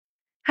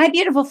Hi,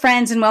 beautiful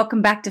friends, and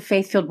welcome back to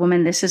Faith-Filled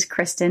Woman. This is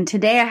Kristen.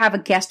 Today, I have a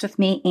guest with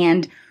me,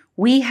 and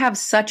we have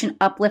such an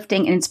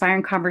uplifting and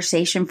inspiring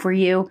conversation for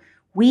you.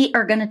 We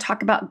are going to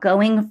talk about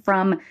going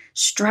from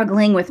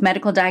struggling with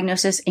medical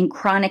diagnosis and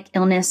chronic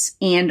illness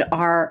and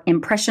our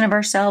impression of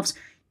ourselves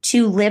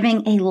to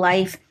living a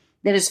life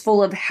that is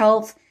full of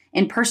health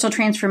and personal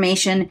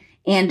transformation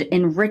and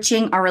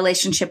enriching our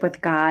relationship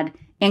with God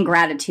and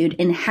gratitude,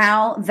 and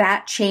how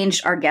that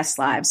changed our guests'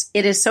 lives.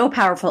 It is so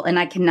powerful, and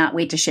I cannot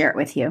wait to share it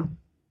with you.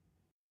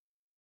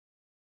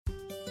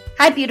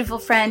 Hi, beautiful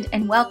friend,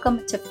 and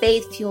welcome to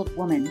Faith-Fueled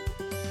Woman.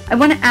 I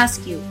want to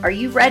ask you, are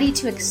you ready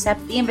to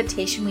accept the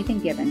invitation we've been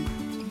given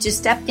to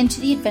step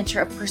into the adventure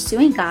of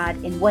pursuing God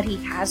and what He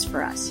has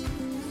for us?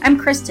 I'm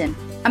Kristen.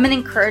 I'm an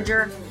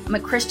encourager. I'm a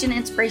Christian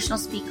inspirational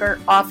speaker,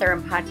 author,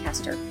 and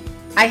podcaster.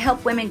 I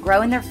help women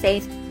grow in their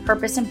faith,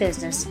 purpose, and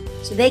business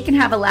so they can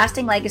have a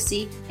lasting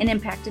legacy and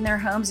impact in their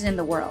homes and in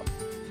the world.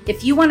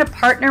 If you want to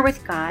partner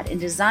with God and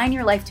design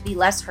your life to be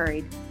less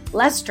hurried,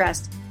 less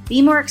stressed,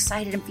 be more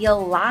excited, and feel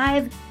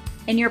alive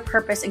in your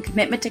purpose and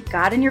commitment to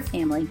God and your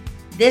family,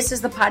 this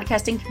is the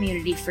podcasting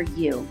community for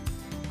you.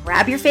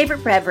 Grab your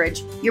favorite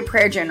beverage, your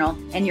prayer journal,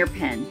 and your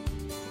pen.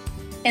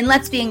 And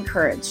let's be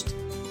encouraged.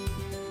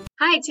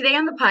 Hi, today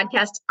on the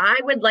podcast, I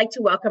would like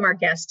to welcome our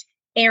guest,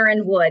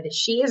 Erin Wood.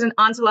 She is an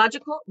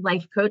ontological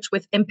life coach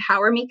with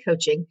Empower Me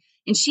Coaching,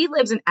 and she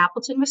lives in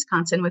Appleton,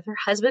 Wisconsin with her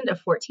husband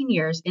of 14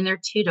 years and their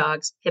two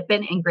dogs,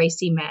 Pippin and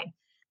Gracie May.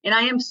 And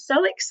I am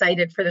so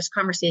excited for this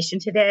conversation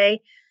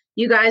today,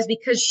 you guys,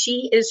 because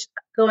she is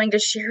going to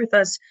share with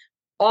us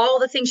all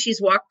the things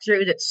she's walked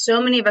through that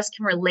so many of us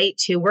can relate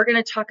to. We're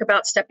going to talk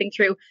about stepping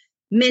through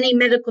many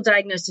medical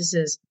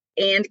diagnoses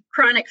and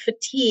chronic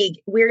fatigue.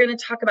 We're going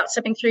to talk about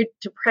stepping through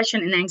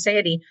depression and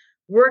anxiety.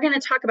 We're going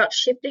to talk about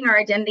shifting our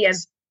identity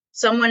as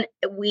someone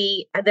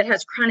that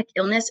has chronic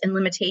illness and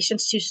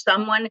limitations to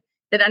someone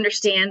that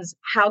understands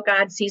how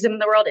God sees them in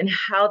the world and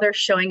how they're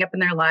showing up in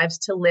their lives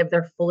to live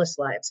their fullest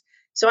lives.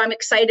 So I'm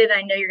excited.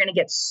 I know you're going to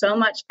get so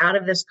much out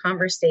of this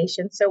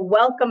conversation. So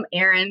welcome,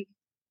 Erin.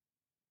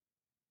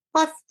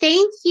 Well,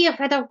 thank you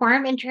for the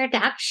warm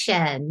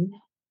introduction.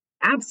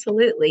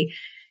 Absolutely.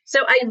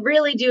 So I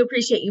really do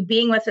appreciate you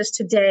being with us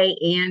today.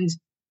 And,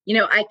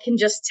 I can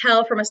just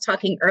tell from us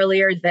talking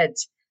earlier that,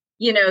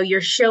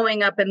 you're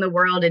showing up in the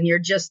world and you're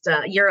just,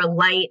 you're a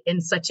light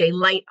and such a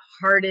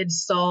light-hearted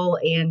soul.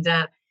 And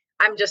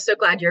I'm just so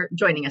glad you're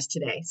joining us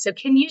today. So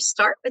can you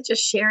start with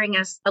just sharing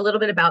us a little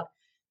bit about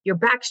your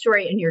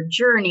backstory and your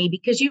journey,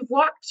 because you've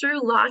walked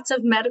through lots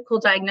of medical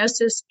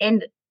diagnosis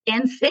and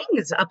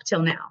things up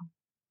till now.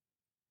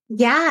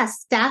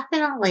 Yes,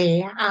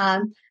 definitely.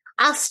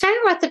 I'll start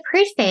with the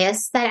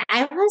preface that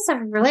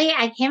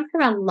I came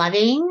from a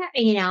loving,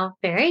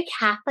 very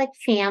Catholic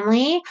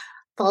family,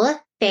 full of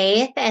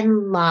faith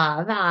and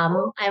love.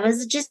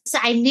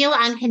 I knew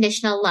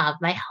unconditional love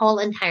my whole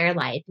entire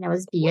life, and it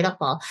was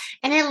beautiful.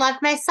 And I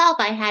loved myself.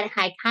 I had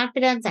high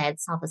confidence. I had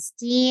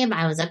self-esteem.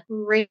 I was a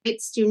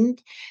great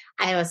student.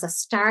 I was a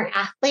star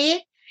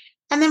athlete.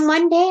 And then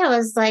one day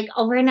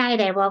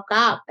overnight I woke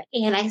up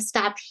and I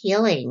stopped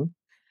healing.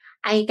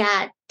 I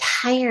got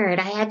tired.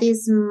 I had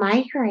these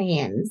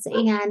migraines,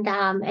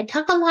 and it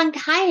took a long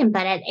time.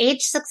 But at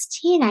age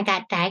 16, I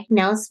got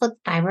diagnosed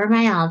with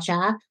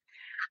fibromyalgia.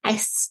 I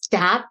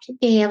stopped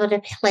being able to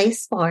play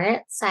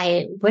sports.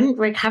 I wouldn't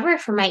recover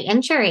from my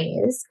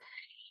injuries.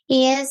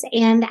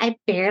 And I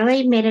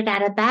barely made it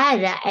out of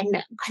bed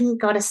and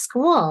couldn't go to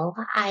school.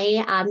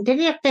 I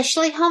didn't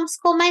officially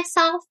homeschool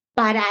myself,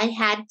 but I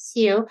had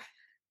to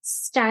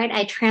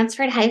I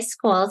transferred high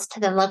schools to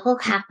the local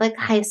Catholic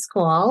high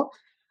school.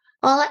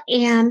 Well,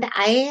 and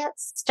I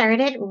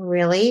started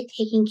really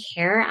taking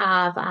care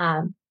of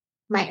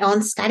my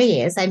own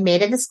studies. I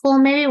made it to school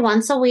maybe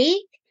once a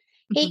week.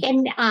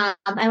 And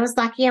I was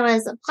lucky. I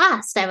was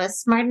blessed. I was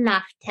smart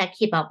enough to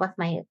keep up with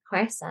my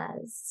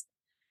courses.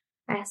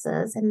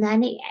 And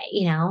then,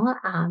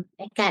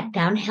 it got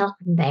downhill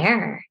from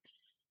there.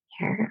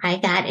 I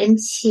got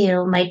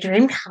into my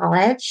dream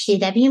college,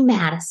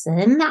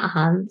 UW-Madison.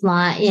 It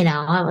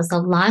was a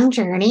long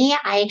journey.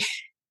 I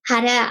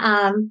had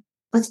to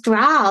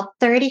withdraw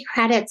 30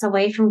 credits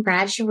away from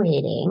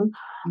graduating.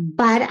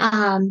 But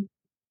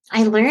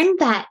I learned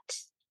that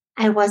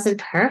I wasn't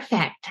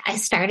perfect. I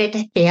started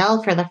to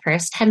fail for the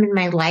first time in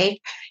my life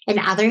and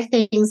other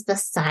things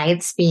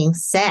besides being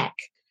sick.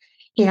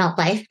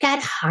 Life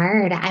got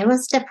hard. I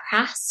was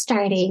depressed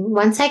starting.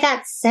 Once I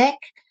got sick,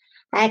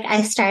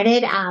 I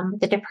started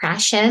the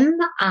depression.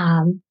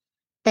 The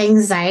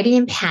anxiety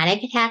and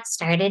panic attacks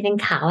started in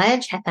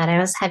college. I thought I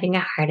was having a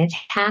heart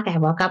attack. I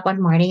woke up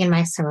one morning in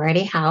my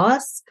sorority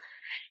house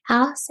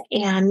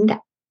and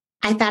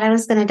I thought I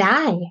was going to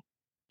die.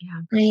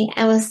 Yeah.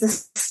 It was the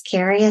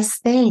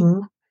scariest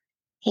thing.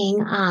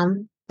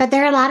 But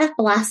there are a lot of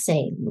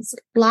blessings,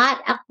 a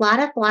lot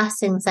of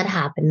blessings that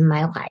happened in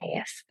my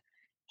life.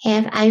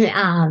 And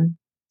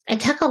it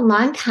took a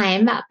long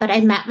time, but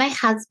I met my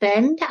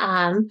husband,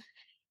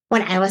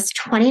 when I was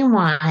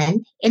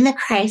 21 in the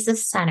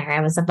crisis center.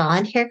 I was a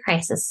volunteer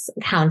crisis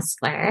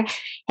counselor,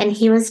 and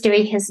he was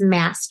doing his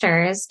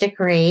master's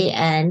degree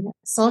in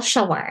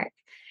social work.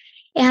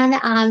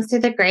 And through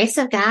the grace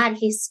of God,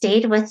 he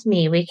stayed with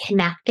me. We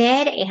connected,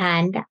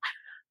 and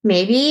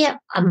maybe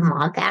a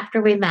month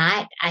after we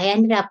met, I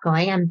ended up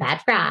going on bed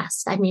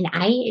rest. I mean,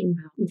 I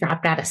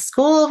dropped out of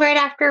school right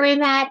after we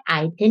met.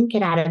 I didn't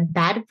get out of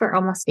bed for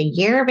almost a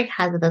year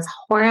because of this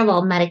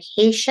horrible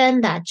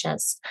medication that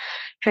just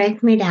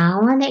drank me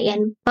down.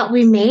 But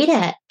we made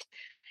it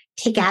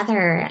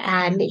together,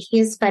 and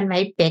he's been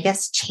my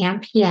biggest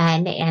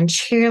champion and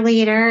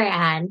cheerleader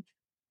and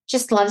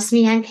just loves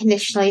me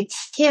unconditionally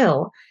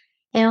too.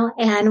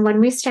 And when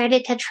we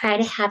started to try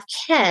to have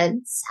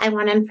kids, I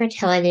went in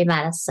fertility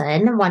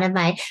medicine. One of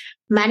my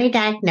many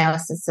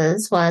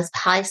diagnoses was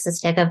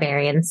polycystic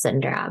ovarian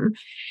syndrome.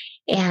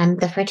 And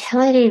the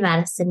fertility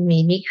medicine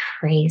made me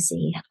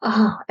crazy.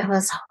 Oh, it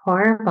was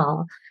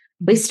horrible.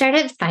 We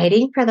started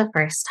fighting for the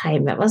first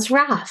time. It was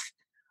rough.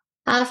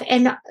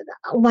 And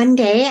one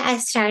day I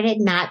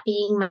started not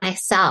being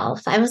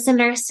myself. I was in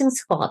nursing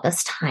school at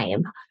this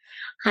time.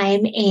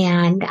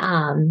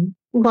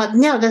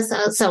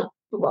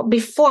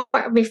 Before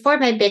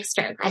my big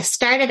stroke, I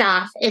started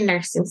off in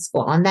nursing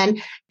school, and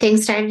then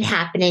things started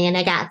happening, and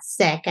I got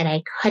sick, and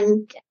I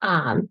couldn't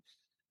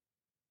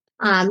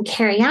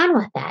carry on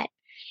with it.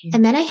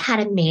 And then I had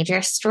a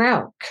major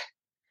stroke.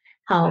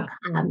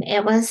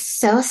 It was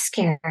so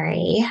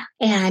scary.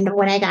 And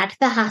when I got to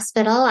the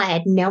hospital, I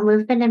had no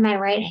movement in my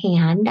right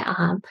hand.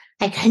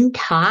 I couldn't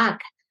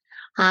talk.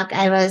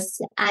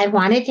 I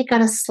wanted to go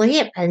to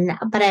sleep,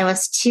 but I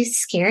was too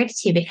scared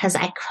to because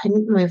I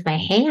couldn't move my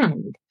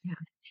hand. Yeah.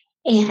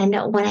 And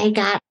when I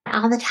got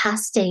all the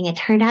testing, it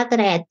turned out that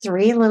I had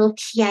 3 little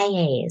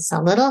TIAs,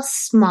 a little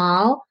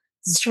small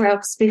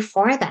strokes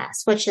before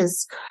this, which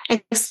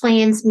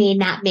explains me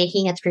not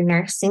making it through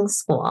nursing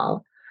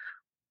school.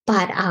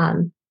 But,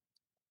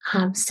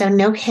 so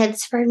no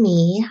kids for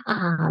me.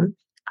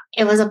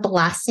 It was a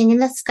blessing in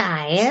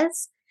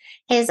disguise.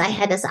 I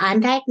had this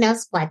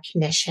undiagnosed blood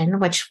condition,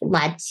 which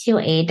led to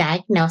a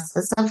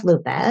diagnosis of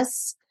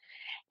lupus.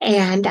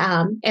 And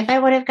if I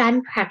would have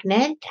gotten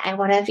pregnant, I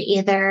would have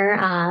either,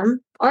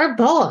 or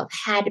both,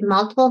 had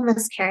multiple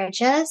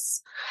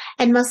miscarriages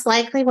and most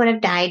likely would have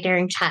died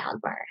during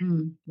childbirth.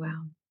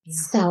 Wow. Yeah.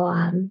 So,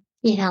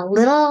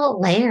 little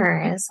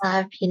layers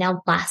of,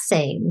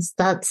 blessings,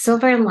 the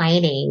silver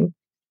lining,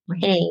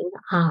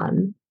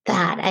 that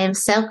I am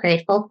so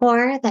grateful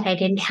for, that I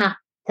didn't have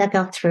to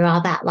go through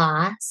all that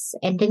loss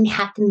and didn't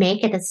have to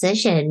make a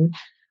decision,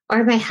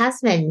 or my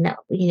husband,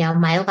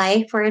 my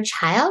life or a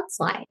child's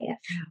life.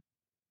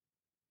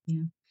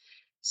 Yeah.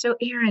 So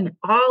Erin,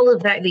 all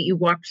of that you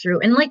walked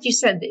through, and like you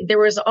said, there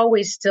was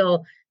always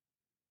still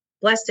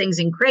blessings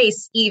and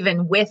grace,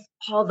 even with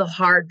all the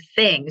hard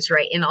things,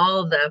 right? And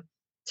all the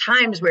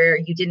times where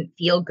you didn't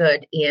feel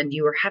good and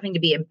you were having to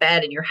be in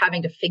bed and you're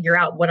having to figure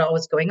out what all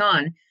was going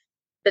on.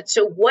 But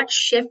so what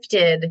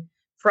shifted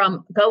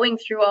from going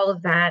through all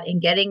of that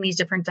and getting these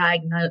different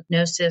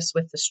diagnoses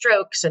with the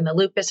strokes and the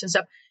lupus and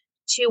stuff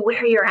to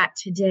where you're at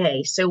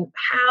today? So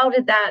how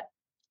did that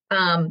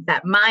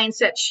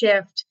mindset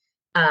shift,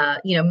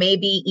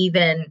 maybe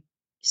even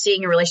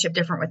seeing a relationship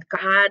different with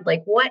God?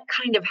 Like what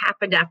kind of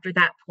happened after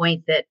that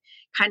point that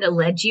kind of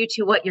led you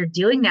to what you're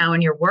doing now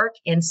in your work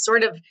and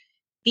sort of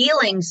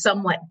feeling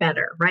somewhat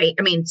better, right?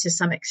 I mean, to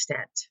some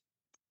extent.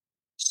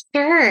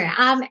 Sure.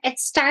 It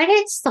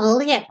started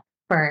slowly at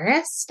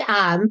first.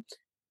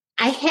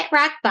 I hit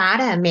rock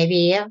bottom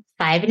maybe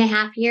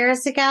 5.5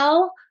 years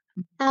ago.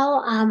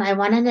 I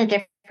went on a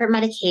different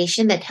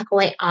medication that took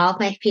away all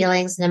of my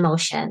feelings and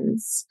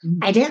emotions.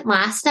 I didn't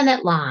last on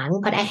it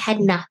long, but I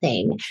had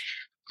nothing.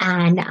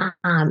 And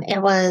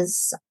it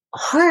was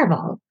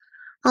horrible.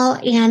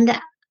 And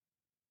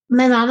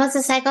my mom was a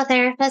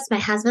psychotherapist. My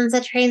husband's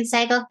a trained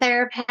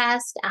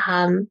psychotherapist.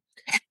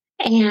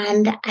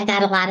 And I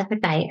got a lot of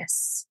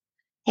advice,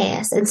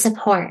 yes, and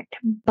support.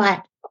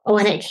 But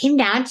when it came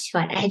down to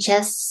it, I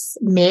just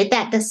made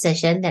that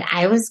decision that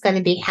I was going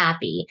to be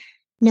happy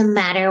no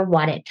matter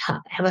what it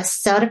took. I was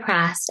so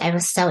depressed. I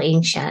was so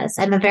anxious.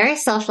 I'm a very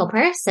social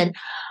person,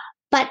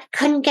 but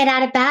couldn't get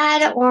out of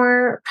bed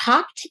or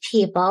talk to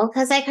people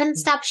because I couldn't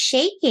stop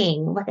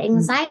shaking with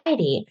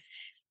anxiety.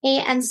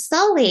 And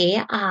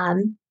slowly, I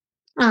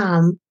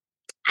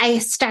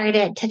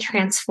started to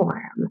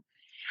transform.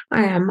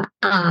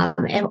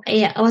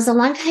 It was a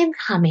long time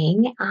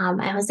coming.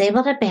 I was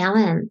able to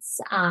balance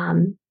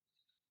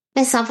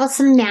myself with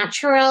some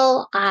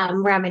natural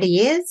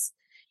remedies.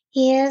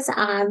 I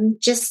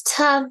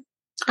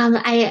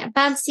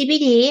found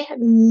CBD,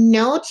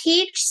 no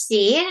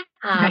THC,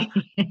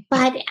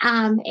 but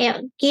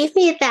it gave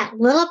me that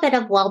little bit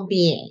of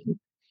well-being,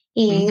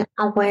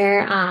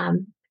 where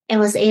it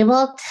was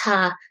able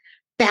to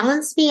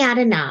balance me out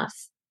enough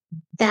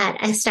that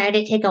I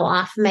started to go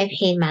off my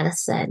pain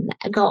medicine,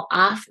 go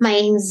off my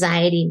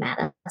anxiety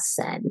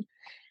medicine.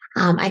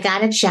 I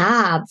got a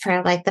job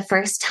for like the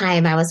first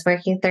time. I was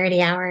working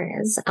 30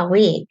 hours a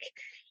week.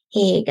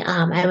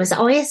 I was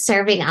always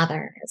serving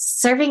others.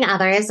 Serving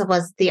others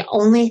was the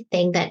only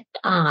thing that,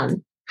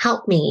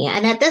 helped me.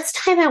 And at this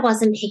time, I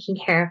wasn't taking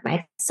care of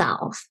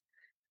myself.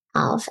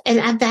 And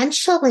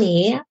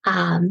eventually,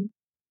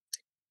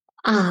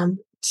 to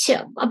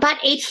about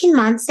 18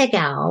 months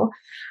ago,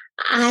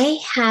 I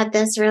had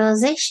this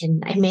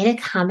realization. I made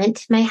a comment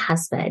to my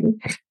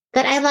husband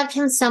that I loved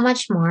him so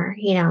much more,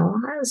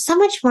 so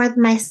much more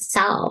than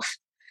myself.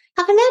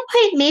 Up in that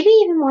point, maybe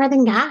even more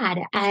than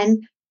God.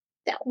 And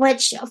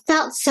which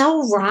felt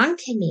so wrong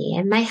to me.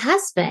 And my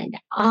husband,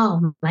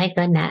 oh my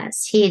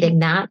goodness, he did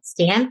not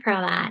stand for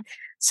that.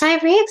 So I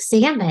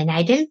re-examined.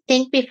 I didn't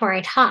think before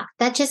I talked.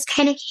 That just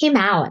kind of came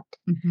out.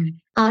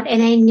 And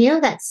I knew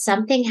that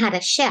something had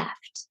to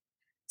shift.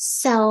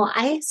 So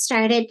I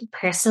started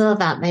personal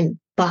development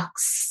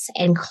books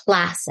and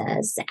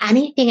classes,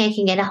 anything I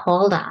can get a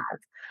hold of.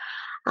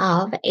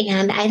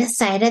 And I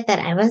decided that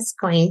I was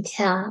going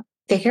to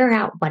figure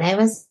out what I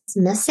was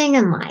missing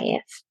in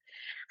life.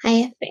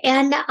 Although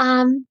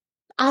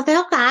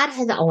God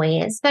has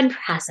always been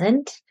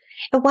present,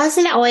 it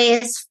wasn't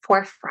always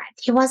forefront.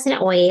 He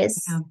wasn't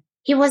always,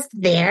 he was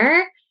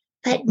there,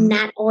 but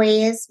not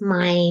always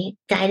my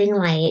guiding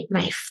light,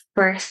 my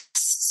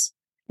first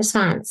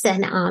response.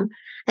 And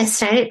I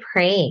started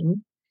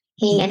praying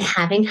and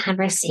having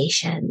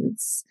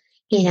conversations,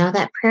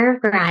 that prayer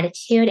of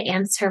gratitude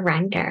and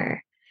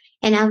surrender.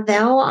 And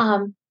although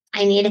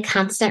I need a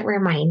constant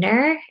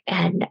reminder,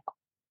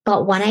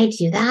 but when I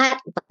do that,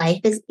 life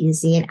is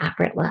easy and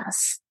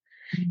effortless.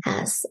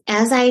 As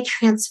I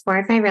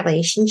transformed my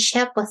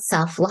relationship with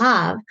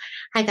self-love,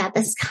 I got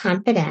this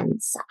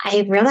confidence.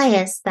 I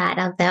realized that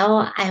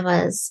although I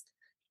was,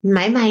 in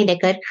my mind, a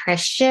good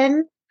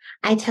Christian,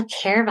 I took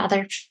care of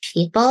other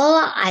people.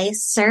 I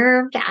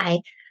served.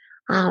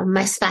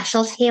 My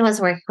specialty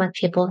was working with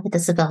people with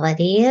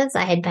disabilities.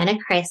 I had been a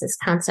crisis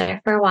counselor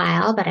for a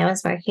while, but I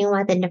was working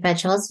with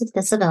individuals with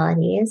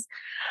disabilities.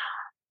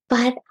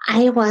 But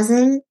I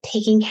wasn't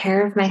taking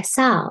care of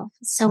myself.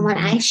 So when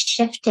I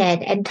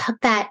shifted and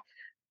took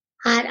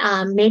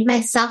made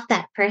myself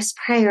that first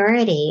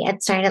priority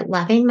and started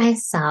loving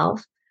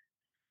myself,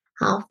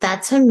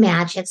 that's when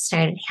magic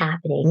started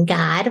happening.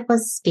 God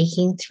was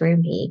speaking through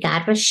me.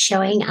 God was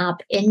showing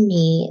up in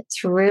me,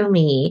 through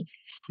me,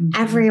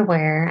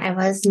 everywhere. I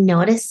was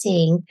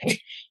noticing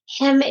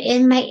him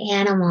in my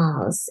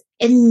animals,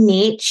 in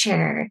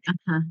nature,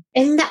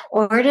 in the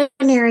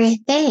ordinary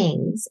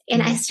things.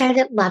 And I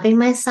started loving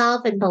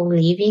myself and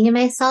believing in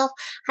myself.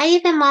 I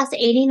even lost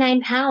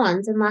 89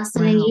 pounds in less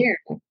than a year.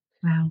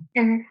 Wow.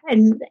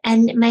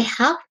 And my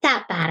health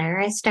got better.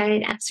 I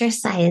started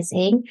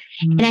exercising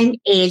and I'm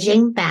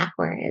aging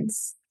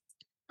backwards.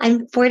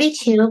 I'm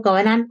 42,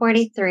 going on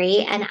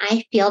 43, and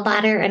I feel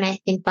better and I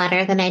think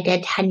better than I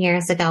did 10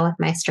 years ago with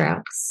my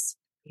strokes.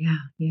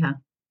 Yeah.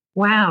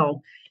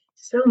 Wow.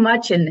 So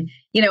much. And,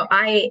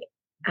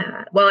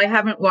 while I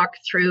haven't walked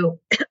through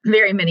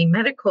very many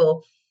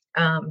medical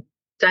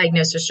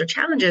diagnoses or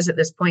challenges at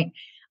this point,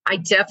 I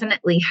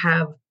definitely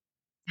have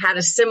had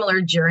a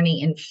similar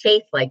journey in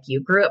faith like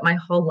you. Grew up my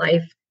whole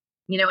life,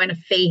 in a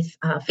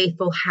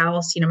faithful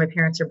house. My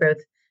parents are both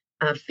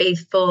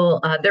faithful.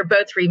 They're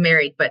both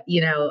remarried, but,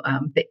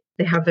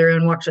 they have their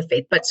own walks of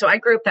faith. But so I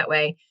grew up that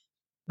way.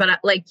 But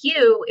like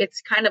you,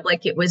 it's kind of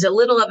like it was a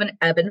little of an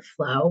ebb and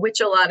flow, which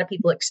a lot of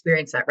people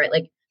experience that, right?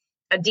 Like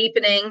a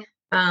deepening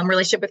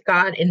relationship with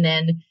God, and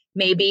then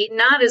maybe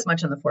not as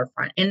much on the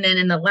forefront. And then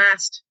in the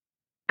last,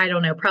 I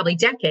don't know, probably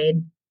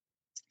decade,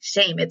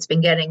 same, it's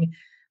been getting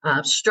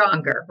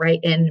stronger, right?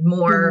 And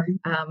more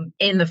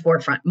in the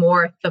forefront,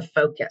 more the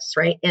focus,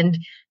 right? And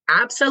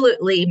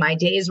absolutely my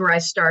days where I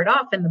start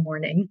off in the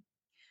morning,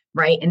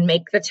 right? And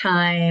make the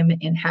time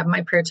and have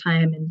my prayer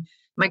time and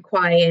my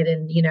quiet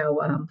and,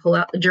 pull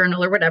out the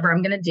journal or whatever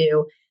I'm going to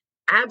do.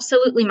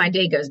 Absolutely. My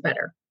day goes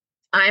better.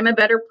 I'm a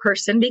better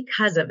person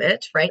because of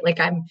it, right? Like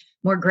I'm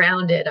more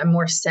grounded. I'm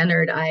more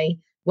centered. I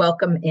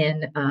welcome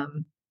in,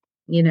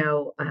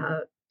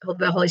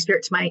 the Holy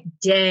Spirit to my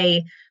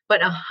day,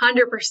 but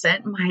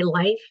 100% my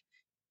life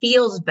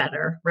feels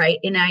better, right?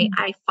 And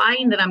I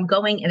find that I'm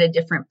going at a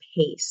different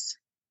pace.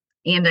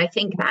 And I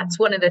think that's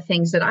one of the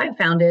things that I've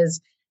found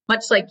is,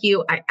 much like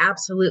you, I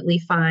absolutely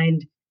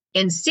find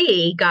and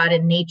see God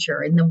in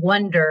nature and the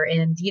wonder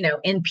and,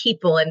 in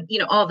people and,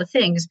 all the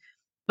things.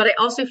 But I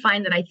also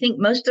find that I think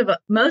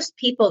most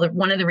people, that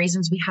one of the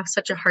reasons we have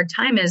such a hard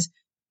time is,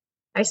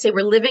 I say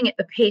we're living at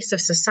the pace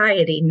of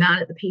society,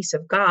 not at the pace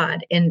of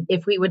God. And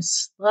if we would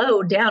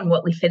slow down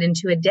what we fit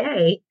into a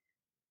day,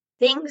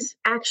 things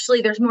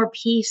actually, there's more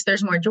peace,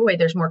 there's more joy,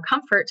 there's more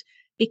comfort,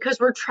 because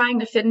we're trying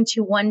to fit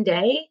into one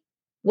day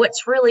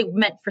what's really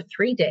meant for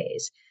 3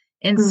 days.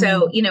 And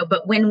so,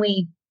 but when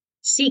we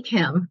seek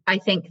him, I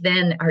think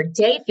then our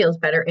day feels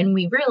better and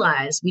we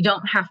realize we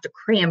don't have to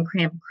cram,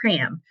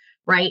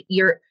 right?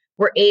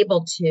 We're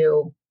able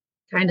to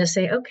kind of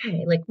say,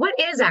 okay, like what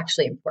is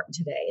actually important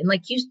today? And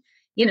like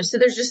so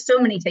there's just so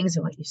many things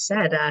in what you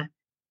said,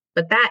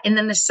 but that, and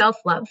then the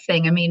self-love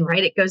thing, I mean,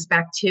 right. It goes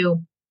back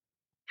to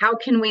how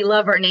can we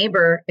love our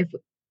neighbor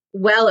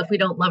well if we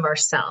don't love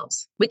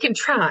ourselves. We can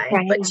try,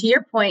 Right. but to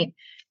your point,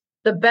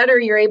 the better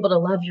you're able to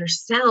love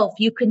yourself,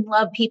 you can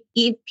love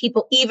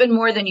people even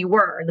more than you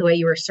were the way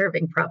you were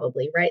serving,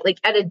 probably, right? Like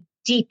at a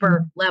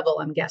deeper level,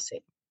 I'm guessing.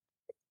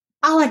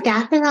 Oh,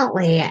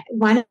 definitely.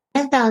 One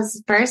of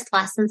those first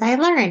lessons I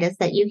learned is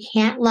that you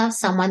can't love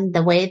someone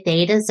the way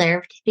they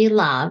deserve to be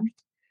loved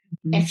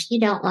if you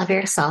don't love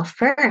yourself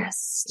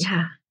first.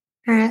 Yeah.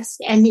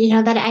 First, and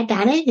that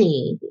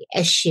identity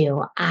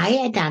issue, I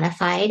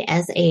identified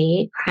as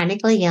a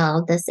chronically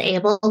ill,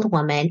 disabled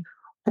woman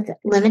with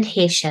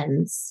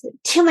limitations,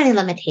 too many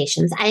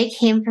limitations. I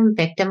came from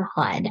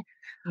victimhood.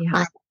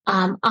 Yeah.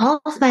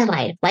 All of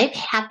my life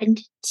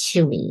happened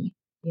to me.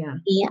 Yeah.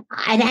 Yeah,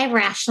 and I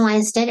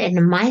rationalized it,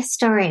 and my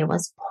story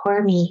was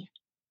poor me.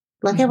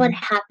 Look at what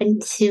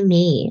happened to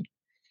me.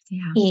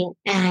 Yeah.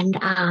 And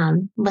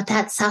with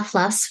that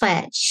self-love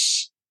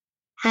switch,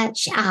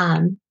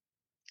 I'm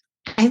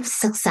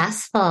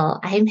successful.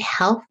 I'm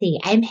healthy.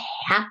 I'm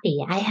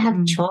happy. I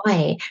have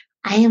joy.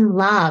 I am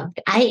loved.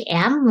 I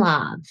am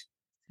love.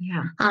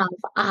 Yeah.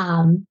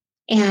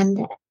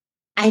 And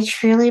I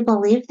truly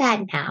believe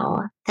that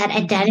now, that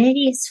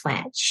identity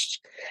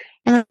switched.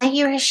 And like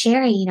you were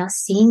sharing,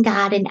 seeing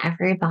God in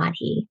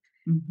everybody,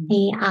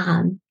 looking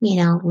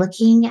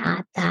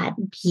at that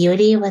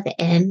beauty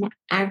within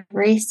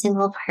every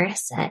single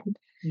person.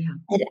 Yeah.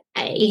 That,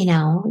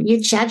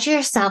 you judge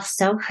yourself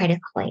so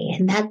critically,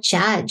 and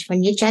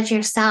when you judge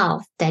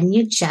yourself, then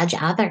you judge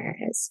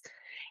others.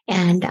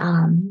 And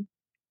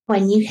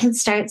when you can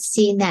start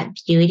seeing that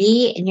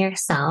beauty in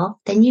yourself,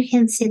 then you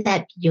can see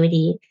that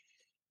beauty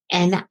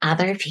in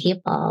other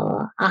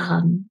people.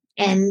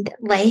 And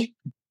life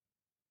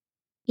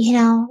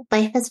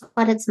is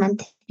what it's meant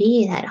to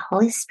be. That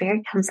Holy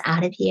Spirit comes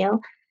out of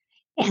you,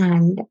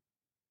 and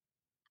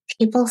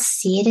people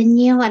see it in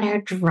you and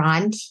are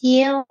drawn to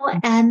you.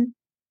 And,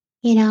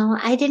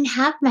 I didn't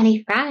have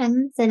many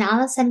friends, and all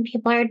of a sudden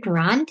people are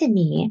drawn to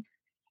me,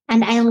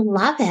 and I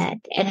love it.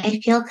 And I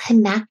feel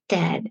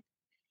connected,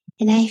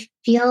 and I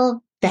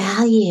feel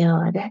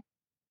valued,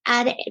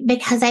 and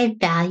because I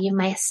value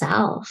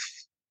myself,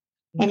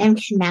 and I'm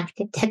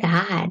connected to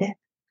God.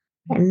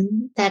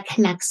 And that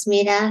connects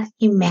me to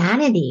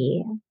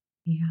humanity.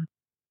 Yeah.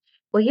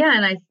 Well, yeah.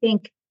 And I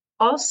think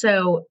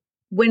also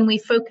when we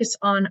focus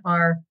on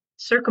our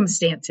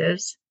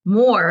circumstances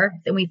more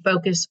than we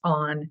focus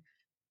on,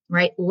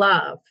 right,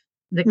 love,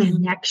 the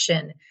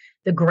connection,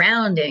 the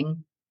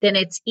grounding, then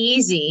it's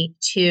easy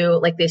to,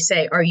 like they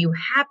say, are you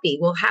happy?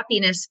 Well,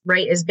 happiness,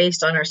 right, is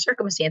based on our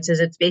circumstances.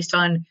 It's based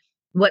on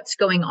what's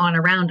going on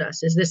around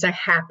us. Is this a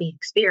happy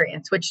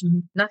experience? Which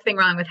nothing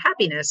wrong with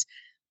happiness.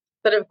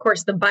 But of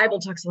course, the Bible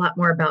talks a lot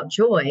more about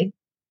joy.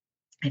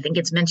 I think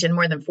it's mentioned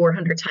more than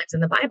 400 times in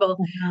the Bible.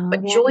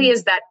 But joy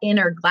is that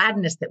inner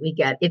gladness that we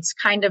get. It's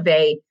kind of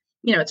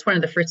it's one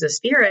of the fruits of the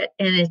Spirit.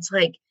 And it's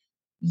like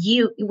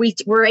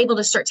we're able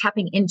to start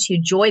tapping into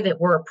joy that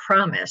we're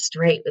promised,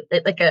 right?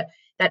 Like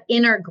that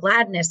inner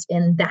gladness.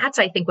 And that's,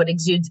 I think, what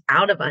exudes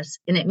out of us.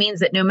 And it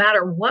means that no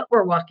matter what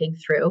we're walking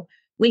through,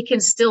 we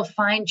can still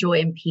find joy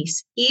and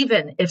peace,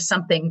 even if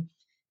something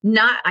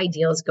not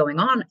ideal is going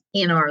on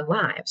in our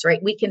lives,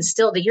 right? We can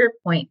still, to your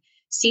point,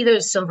 see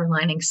those silver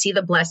linings, see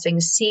the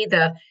blessings, see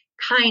the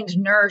kind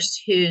nurse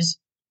who's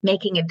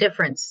making a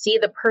difference, see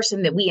the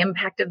person that we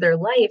impacted their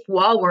life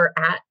while we're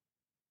at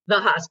the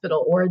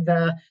hospital or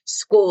the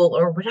school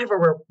or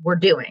whatever we're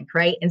doing,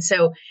 right? And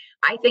so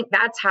I think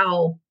that's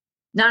how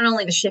not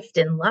only the shift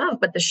in love,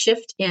 but the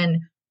shift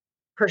in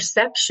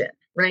perception,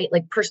 right?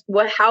 Like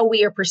how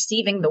we are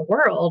perceiving the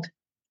world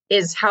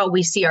is how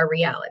we see our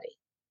reality.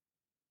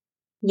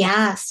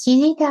 Yes, you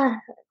need to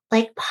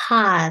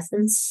pause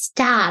and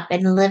stop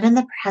and live in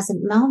the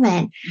present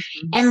moment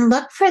and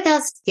look for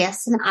those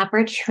gifts and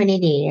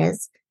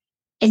opportunities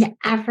in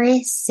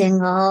every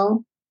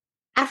single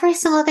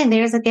thing.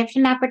 There's a gift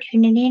and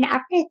opportunity in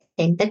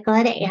everything, the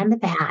good and the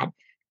bad.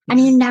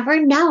 And you never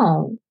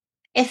know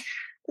if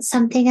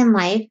something in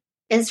life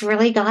is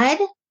really good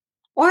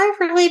or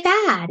really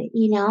bad,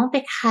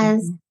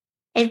 because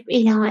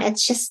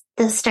it's just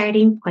the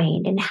starting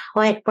point and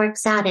how it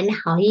works out and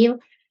how you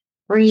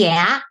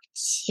react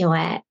to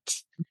it,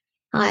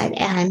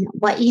 and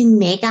what you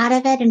make out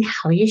of it and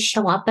how you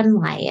show up in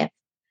life.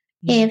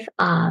 If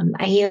are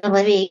you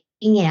living,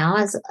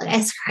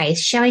 as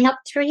Christ showing up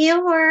through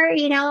you, or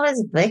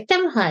as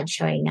victimhood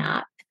showing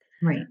up,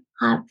 right?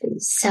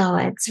 So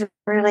it's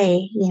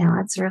really,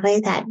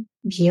 that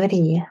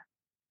beauty.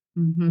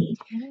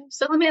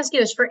 So let me ask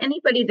you this: for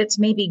anybody that's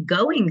maybe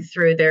going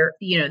through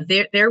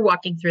they're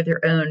walking through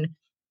their own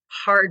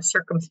hard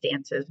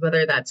circumstances,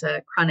 whether that's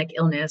a chronic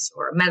illness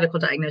or a medical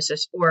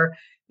diagnosis, or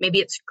maybe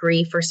it's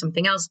grief or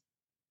something else.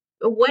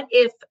 What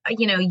if,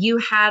 you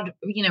had,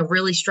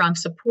 really strong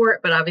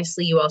support, but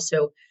obviously you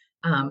also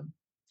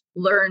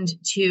learned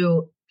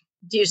to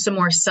do some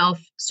more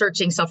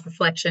self-searching,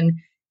 self-reflection,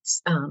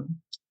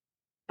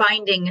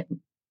 finding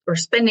or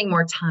spending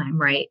more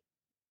time, right,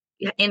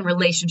 in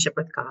relationship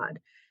with God.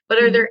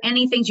 But are there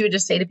any things you would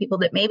just say to people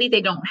that maybe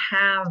they don't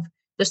have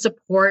the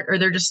support, or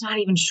they're just not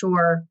even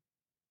sure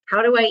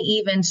how do I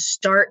even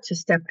start to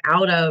step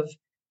out of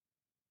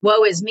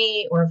woe is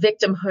me or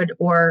victimhood,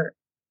 or,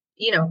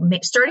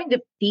 starting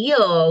to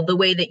feel the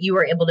way that you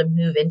were able to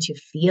move into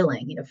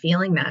feeling,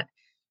 feeling that,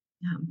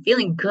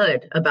 feeling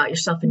good about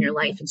yourself and your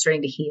life and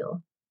starting to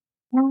heal?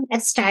 Well,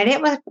 it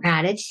started with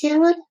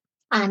gratitude,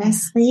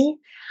 honestly,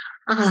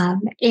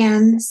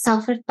 and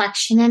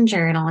self-reflection and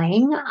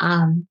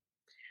journaling.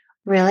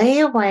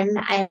 Really, when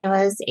I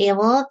was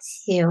able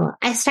to,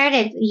 I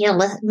started,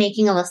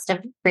 making a list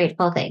of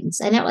grateful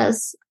things, and it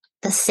was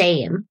the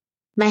same: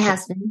 my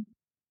husband,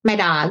 my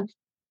dog,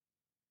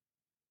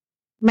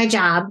 my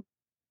job,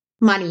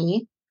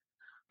 money.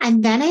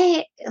 And then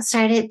I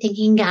started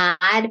thanking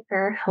God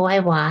for who I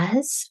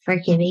was, for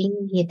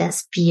giving me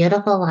this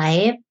beautiful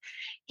life,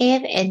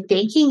 and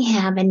thanking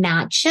Him, and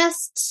not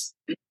just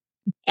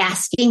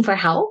asking for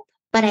help,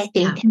 but I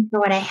Yeah. thanked Him for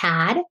what I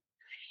had.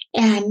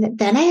 And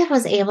then I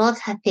was able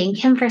to thank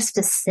Him for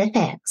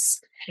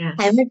specifics. Yes.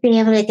 I would be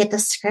able to get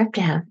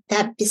descriptive,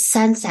 that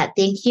sense that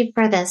thank you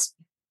for this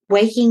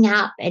waking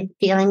up and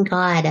feeling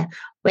good,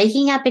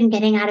 waking up and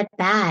getting out of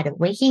bed,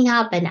 waking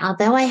up. And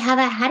although I have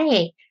a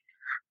headache,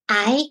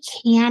 I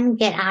can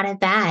get out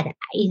of bed,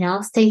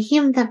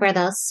 thanking Him for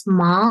those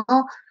small,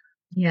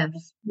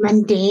 Yes.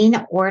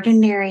 mundane,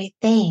 ordinary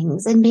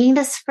things, and being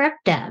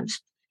descriptive.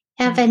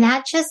 And but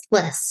not just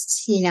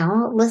list,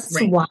 list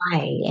Right.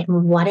 why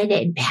and what it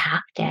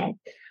impacted.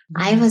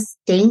 I was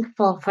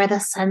thankful for the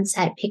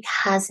sunset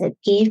because it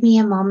gave me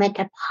a moment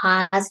to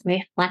pause and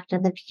reflect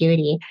on the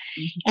beauty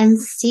and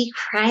see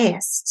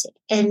Christ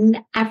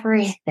in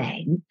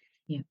everything.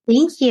 Yeah.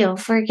 Thank you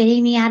for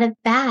getting me out of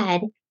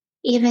bed,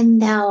 even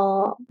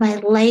though my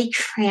leg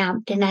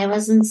cramped and I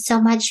was in so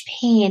much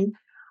pain.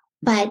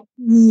 But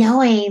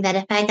knowing that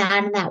if I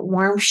got in that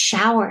warm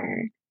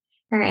shower,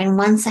 and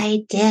once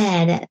I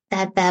did,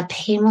 that the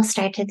pain will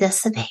start to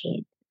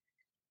dissipate.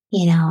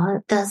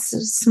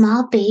 Those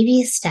small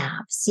baby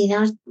steps,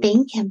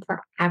 thank Him for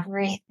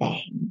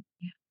everything.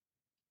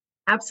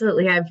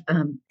 Absolutely. I've,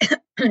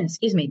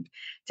 excuse me,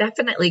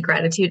 definitely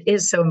gratitude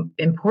is so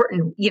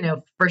important,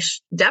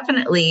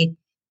 definitely,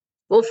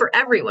 well, for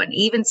everyone,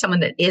 even someone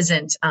that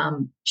isn't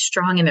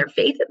strong in their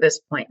faith at this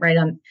point, right?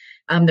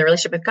 On the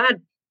relationship with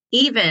God.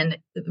 Even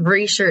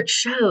research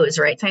shows,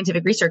 right?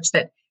 Scientific research,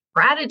 that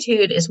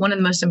gratitude is one of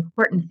the most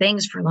important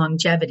things for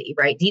longevity,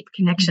 right? Deep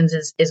connections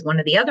is one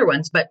of the other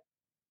ones, but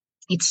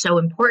it's so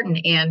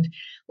important. And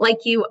like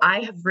you,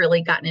 I have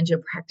really gotten into a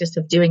practice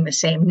of doing the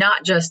same,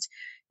 not just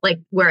like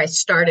where I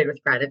started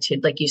with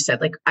gratitude. Like you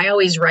said, like I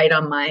always write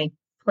on my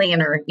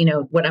planner,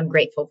 what I'm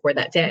grateful for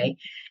that day.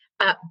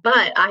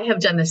 But I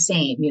have done the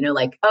same,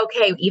 like,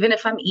 okay, even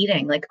if I'm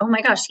eating, like, oh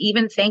my gosh,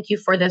 even thank you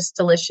for this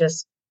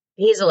delicious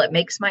basil. It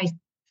makes my,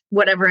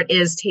 whatever it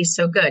is, taste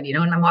so good,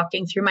 and I'm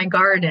walking through my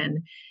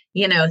garden,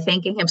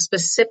 thanking Him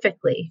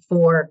specifically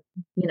for,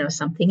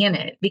 something in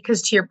it.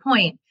 Because to your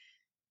point,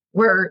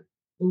 we're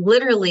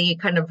literally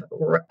kind of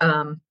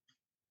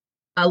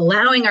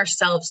allowing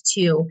ourselves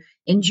to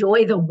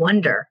enjoy the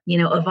wonder,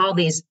 of all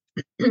these,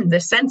 the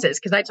senses.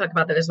 Cause I talk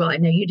about that as well. I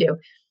know you do.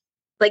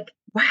 Like,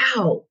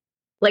 wow,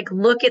 like,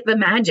 look at the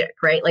magic,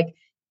 right? Like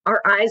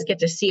our eyes get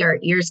to see, our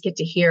ears get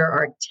to hear,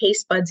 our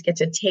taste buds get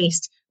to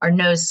taste, our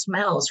nose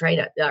smells, right?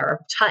 Our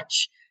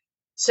touch.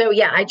 So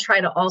yeah, I try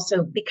to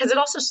also, because it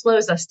also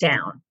slows us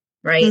down,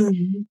 right?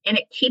 Mm-hmm. And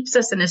it keeps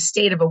us in a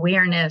state of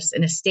awareness,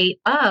 in a state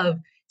of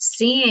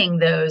seeing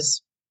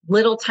those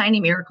little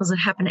tiny miracles that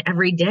happen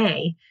every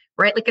day,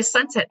 right? Like a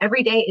sunset,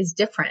 every day is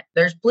different.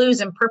 There's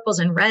blues and purples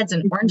and reds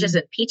and oranges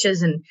and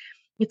peaches. And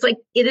it's like,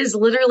 it is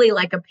literally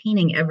like a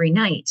painting every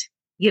night,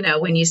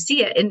 when you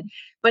see it.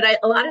 But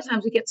a lot of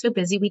times we get so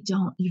busy, we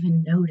don't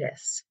even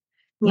notice,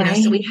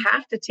 so we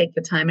have to take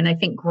the time. And I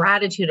think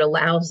gratitude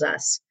allows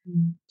us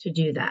to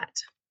do that.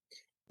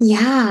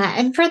 Yeah.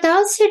 And for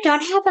those who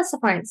don't have a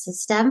support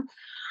system,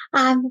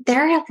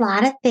 there are a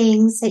lot of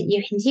things that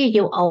you can do.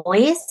 You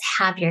always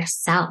have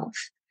yourself.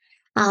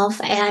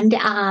 And,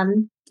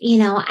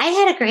 I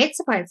had a great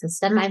support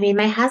system. I mean,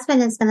 my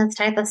husband is going to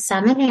start the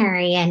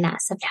seminary in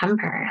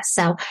September.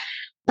 So,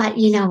 but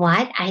you know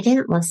what? I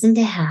didn't listen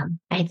to him.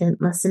 I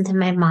didn't listen to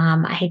my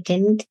mom. I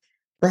didn't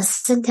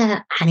listen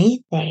to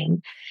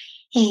anything.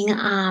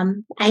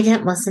 And, I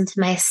didn't listen to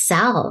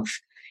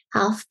myself.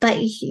 But,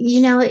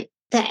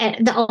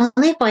 the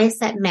only voice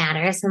that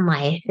matters in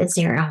life is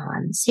your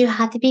own. So you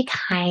have to be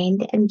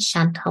kind and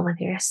gentle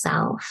with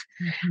yourself.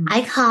 Mm-hmm.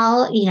 I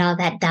call,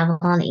 that devil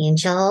an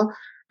angel.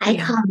 I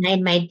call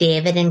mine my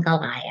David and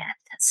Goliath.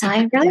 So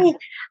I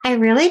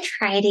really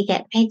try to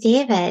get my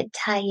David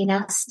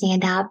to,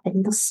 stand up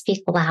and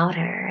speak louder,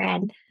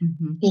 and,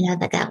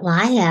 the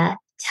Goliath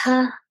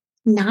to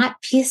not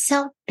be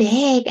so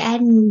big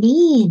and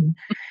mean.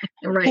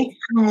 Right.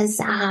 Because,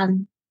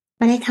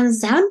 when it comes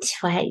down to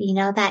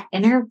it, that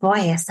inner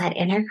voice, that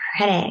inner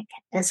critic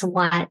is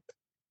what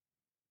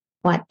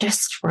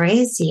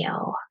destroys you.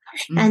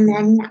 Mm-hmm. And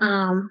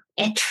then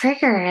it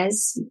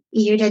triggers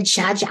you to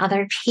judge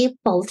other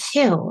people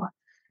too.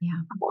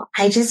 Yeah.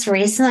 I just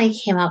recently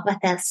came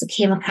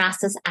across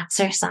this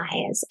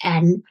exercise,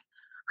 and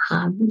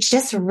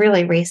just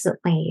really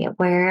recently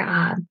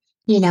where,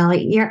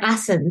 your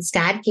essence,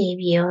 God gave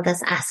you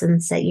this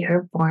essence that you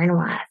were born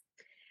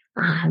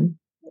with.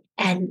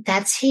 And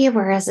that's who you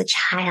were as a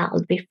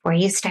child before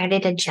you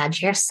started to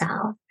judge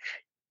yourself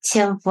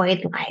to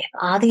avoid life.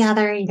 All the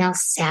other,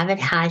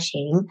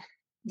 sabotaging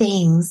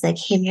things that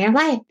came in your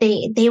life,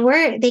 they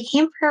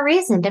came for a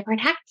reason to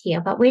protect you,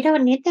 but we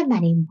don't need them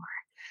anymore.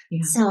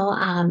 Yeah. So,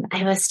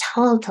 I was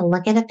told to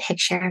look at a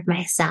picture of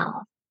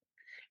myself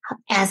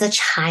as a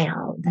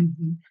child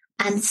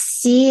and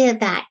see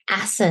that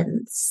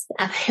essence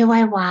of who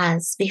I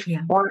was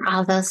before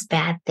all those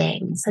bad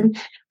things. And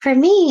for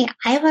me,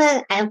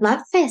 I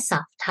loved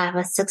myself till I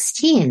was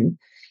 16.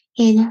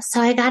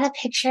 So I got a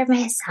picture of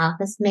myself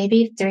as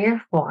maybe 3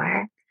 or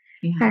 4.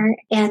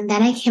 And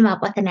then I came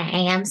up with an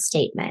I am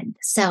statement.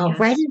 So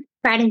right in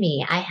front of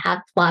me, I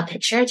have a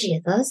picture of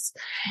Jesus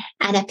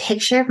and a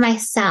picture of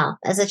myself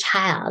as a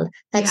child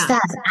that says,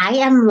 I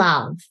am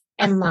love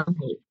and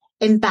lovely,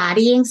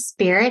 embodying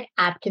spirit,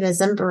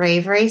 optimism,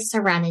 bravery,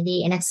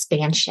 serenity, and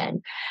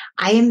expansion.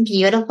 I am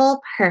beautiful,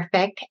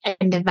 perfect,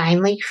 and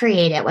divinely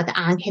created with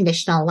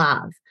unconditional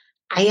love.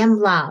 I am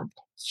loved,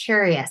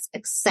 curious,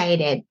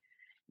 excited,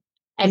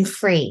 and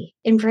free,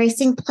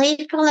 embracing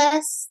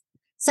playfulness,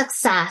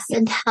 success,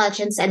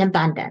 intelligence, and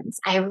abundance.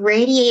 I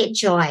radiate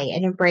joy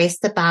and embrace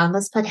the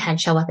boundless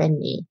potential within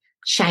me,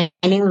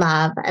 shining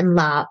love and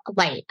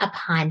light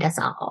upon us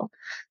all.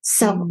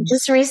 So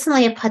just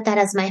recently I put that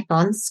as my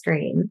phone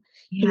screen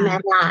in my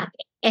lock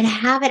and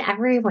have it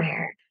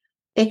everywhere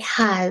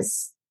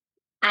because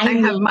I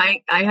have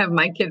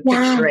my kid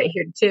picture right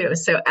here too.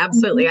 So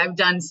absolutely. I've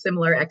done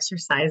similar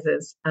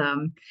exercises.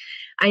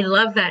 I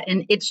love that.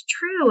 And it's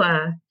true.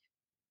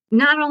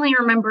 Not only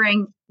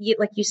remembering,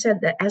 like you said,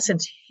 the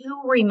essence,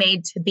 who we're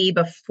made to be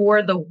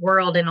before the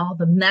world and all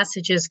the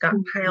messages got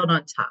piled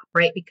on top,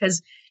 right?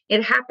 Because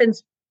it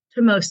happens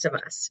to most of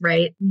us,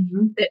 right?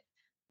 That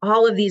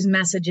all of these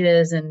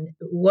messages and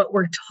what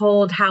we're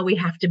told how we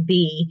have to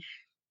be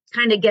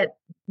kind of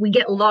we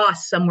get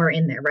lost somewhere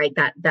in there, right?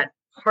 That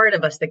part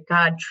of us that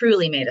God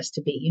truly made us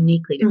to be,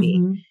 uniquely to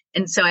be.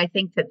 And so I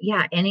think that,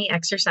 any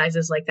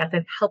exercises like that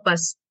help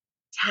us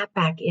tap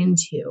back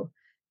into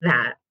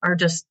that are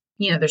just,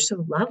 they're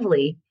so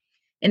lovely.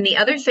 And the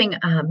other thing,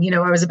 I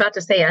was about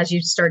to say, as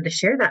you started to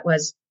share that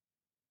was,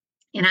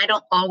 and I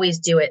don't always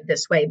do it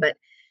this way, but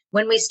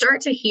when we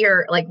start to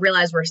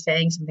realize we're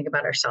saying something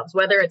about ourselves,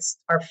 whether it's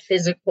our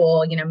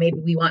physical, maybe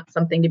we want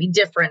something to be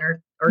different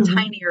or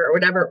tinier or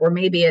whatever, or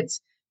maybe it's,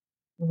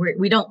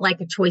 we don't like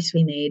a choice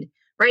we made,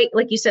 right?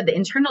 Like you said, the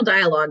internal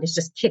dialogue is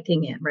just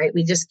kicking in, right?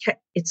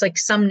 It's like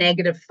some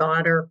negative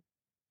thought or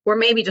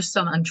maybe just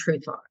some untrue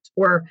thought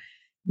or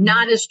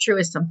not as true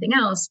as something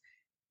else.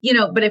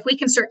 But if we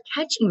can start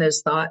catching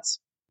those thoughts,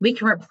 we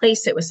can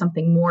replace it with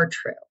something more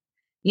true.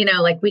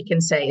 Like we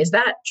can say, is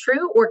that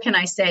true? Or can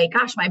I say,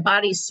 gosh, my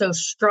body's so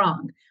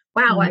strong.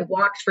 Wow, I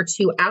walked for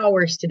 2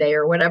 hours today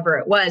or whatever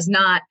it was,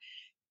 not,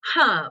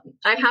 I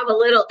have a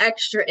little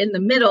extra in the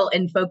middle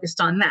and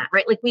focused on that,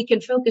 right? Like we can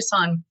focus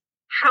on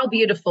how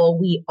beautiful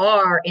we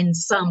are in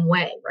some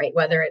way, right?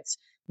 Whether it's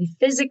we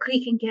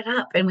physically can get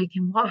up and we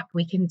can walk,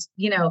 we can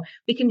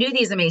do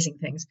these amazing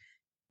things.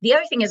 The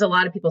other thing is a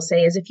lot of people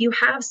say is if you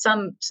have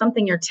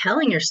something you're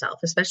telling yourself,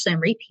 especially on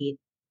repeat,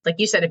 like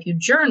you said, if you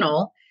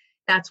journal,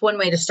 that's one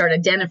way to start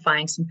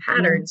identifying some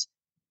patterns.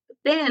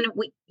 Then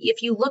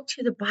if you look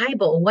to the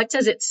Bible, what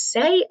does it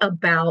say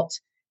about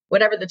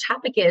whatever the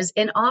topic is?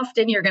 And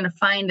often you're going to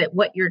find that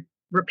what you're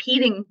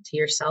repeating to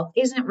yourself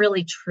isn't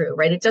really true,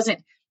 right? It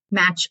doesn't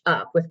match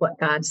up with what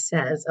God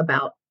says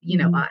about,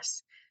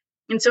 us.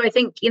 And so I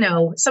think,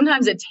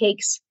 sometimes it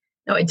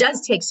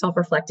does take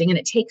self-reflecting and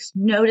it takes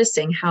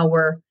noticing how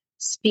we're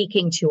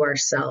speaking to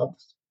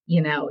ourselves,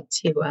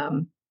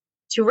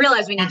 to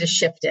realize we need to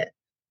shift it.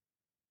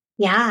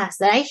 Yeah.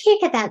 So I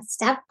take it that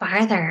step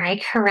farther. I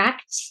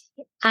correct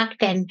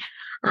often,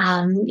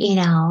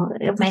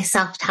 my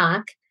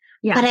self-talk,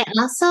 but I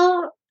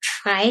also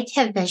try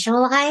to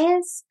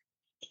visualize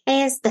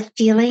the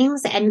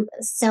feelings. And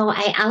so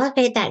I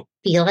elevate that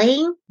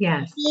feeling.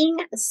 Yes.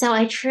 So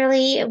I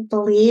truly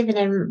believe and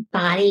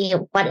embody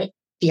what it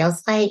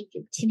feels like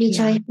to be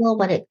joyful,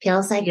 what it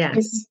feels like to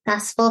be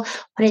successful,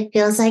 what it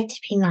feels like to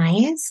be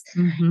nice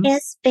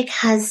is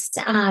because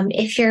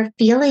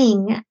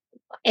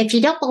if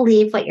you don't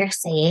believe what you're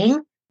saying,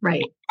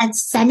 right, and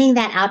sending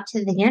that out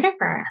to the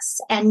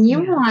universe, and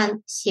you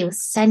want to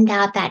send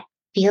out that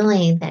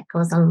feeling that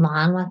goes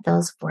along with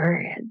those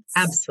words.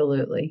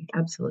 Absolutely.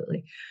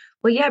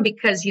 Well,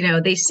 because,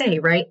 they say,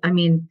 right? I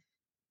mean,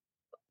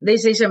 they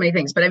say so many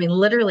things, but I mean,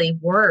 literally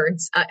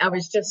words. I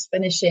was just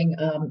finishing,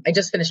 I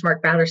just finished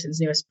Mark Batterson's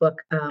newest book.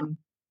 I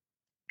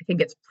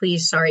think it's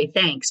Please, Sorry,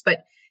 Thanks.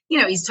 But,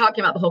 he's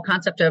talking about the whole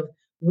concept of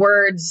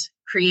words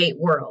create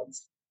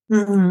worlds.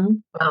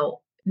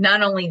 Well,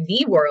 not only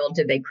the world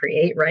did they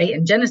create, right,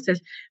 in Genesis,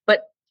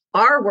 but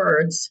our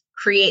words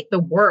create the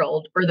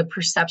world or the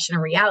perception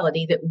of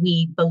reality that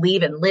we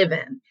believe and live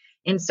in.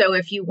 And so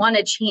if you want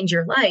to change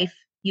your life,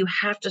 you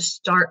have to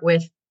start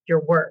with your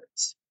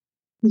words.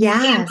 And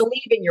Yes.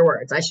 believe in your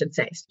words, I should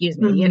say, excuse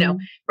me, Mm-hmm.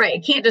 right.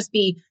 It can't just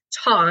be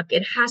talk.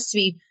 It has to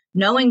be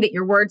knowing that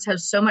your words have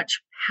so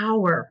much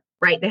power,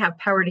 right? They have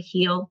power to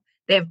heal.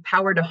 They have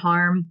power to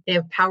harm. They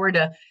have power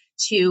to,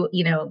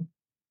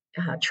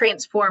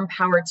 transform,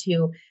 power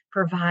to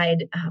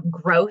provide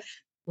growth,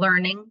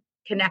 learning,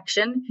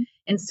 connection.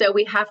 And so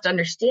we have to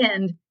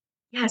understand,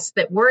 yes,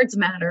 that words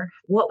matter,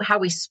 how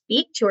we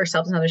speak to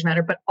ourselves and others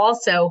matter, but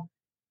also,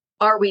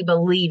 are we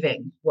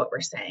believing what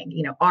we're saying?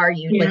 Are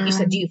you, like you Yeah.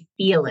 said, do you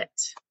feel it?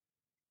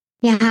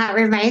 Yeah, it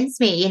reminds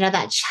me,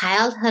 that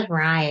childhood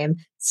rhyme,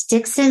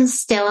 sticks and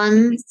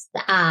stones,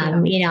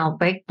 Yeah.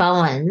 break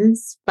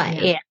bones,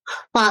 but Yeah.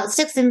 well,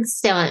 sticks and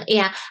stones.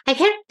 Yeah, I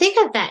can't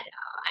think of that.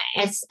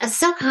 It's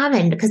so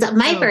common because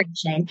my Oh,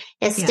 version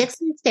is yeah.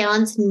 sticks and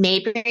stones may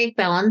break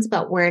bones,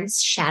 but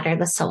words shatter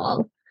the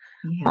soul.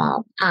 Yeah.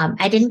 Well,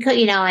 I didn't,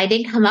 I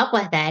didn't come up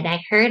with it.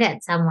 I heard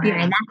it somewhere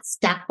Yeah. and that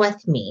stuck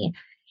with me.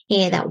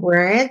 That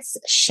words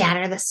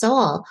shatter the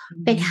soul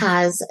Mhm.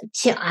 because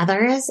to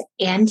others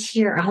and to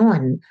your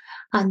own,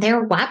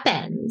 they're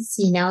weapons,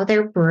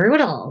 they're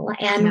brutal.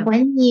 And Yeah.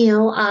 when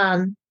you,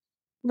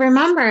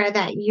 remember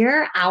that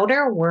your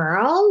outer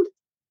world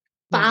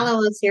Yeah.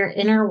 follows your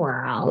inner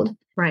world,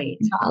 Right.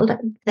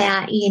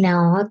 that,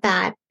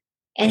 that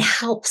it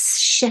helps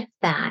shift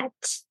that.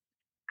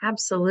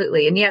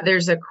 Absolutely. And yeah,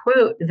 there's a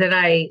quote that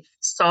I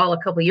saw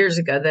a couple years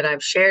ago that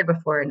I've shared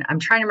before, and I'm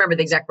trying to remember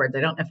the exact words.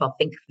 I don't know if I'll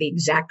think of the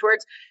exact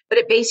words, but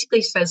it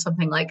basically says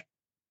something like,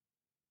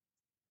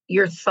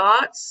 your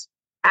thoughts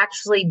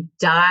actually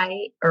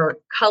dye or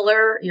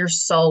color your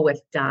soul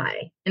with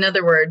dye. In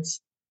other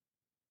words,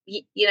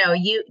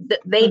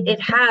 it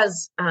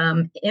has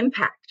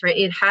impact, right?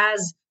 It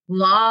has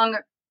long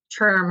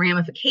term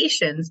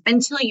ramifications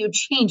until you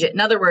change it. In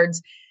other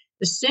words,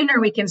 the sooner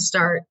we can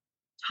start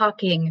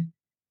talking,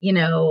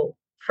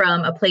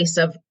 from a place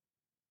of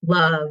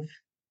love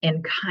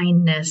and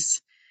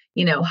kindness,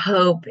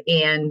 hope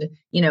and,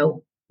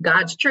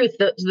 God's truth,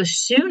 the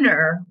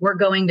sooner we're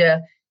going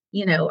to,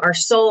 our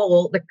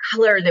soul, the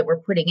color that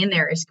we're putting in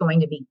there is going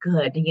to be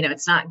good.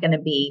 It's not going to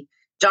be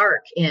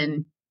dark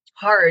and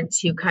hard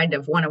to kind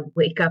of want to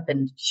wake up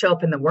and show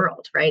up in the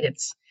world, right?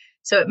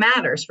 So it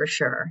matters for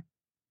sure.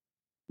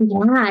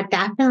 Yeah,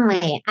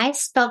 definitely. I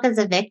spoke as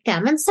a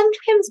victim. And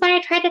sometimes when I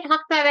try to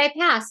talk about my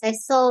past, I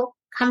still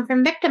come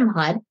from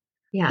victimhood.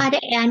 Yeah.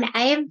 And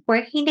I am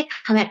working to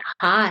come at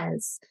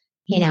cause,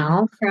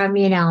 Yeah.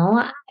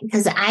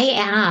 because I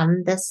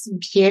am this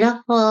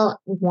beautiful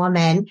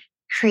woman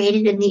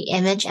created in the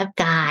image of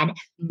God,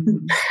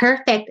 Mhm.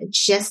 perfect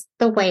just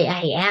the way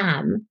I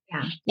am.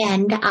 Yeah.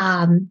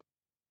 And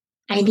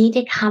I need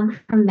to come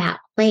from that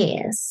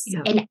place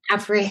Yeah. in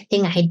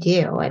everything I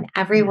do and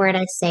every Yeah. word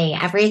I say,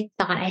 every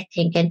thought I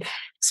think, and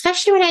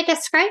especially when I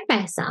describe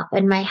myself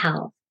and my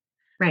health,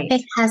 Right.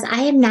 because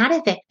I am not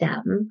a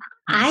victim. Yeah.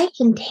 I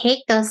can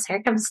take those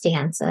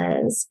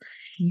circumstances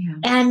Yeah.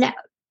 and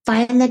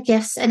find the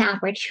gifts and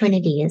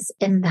opportunities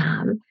in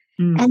them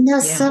and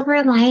those Yeah.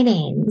 silver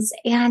linings.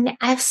 And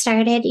I've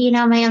started,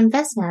 my own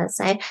business.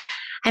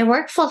 I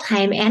work full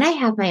time and I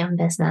have my own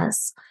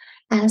business.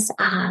 As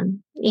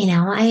I'm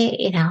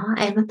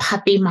a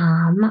puppy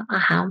mom.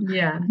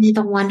 Yeah. I have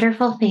a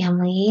wonderful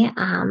family.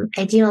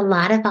 I do a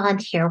lot of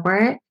volunteer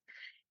work,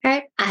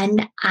 right?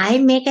 And I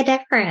make a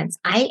difference.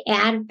 I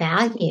add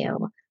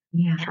value,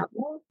 Yeah.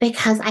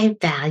 because I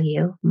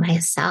value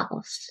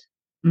myself.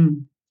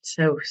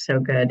 So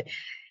good.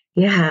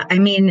 Yeah. I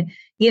mean,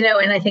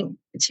 and I think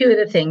two of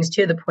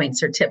the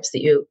points or tips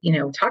that you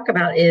talk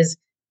about is,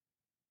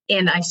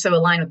 and I so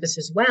align with this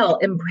as well,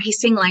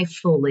 embracing life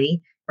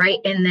fully, right?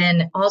 And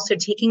then also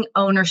taking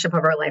ownership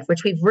of our life,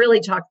 which we've really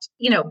talked,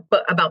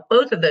 about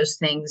both of those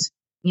things,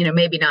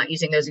 maybe not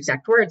using those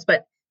exact words,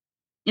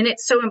 and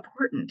it's so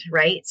important,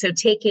 right? So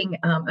taking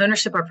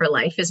ownership of our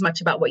life is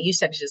much about what you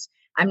said, is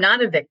I'm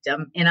not a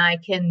victim and I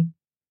can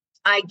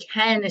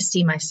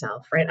see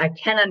myself, right? I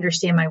can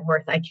understand my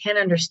worth. I can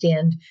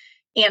understand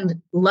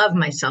and love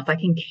myself. I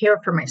can care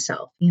for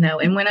myself,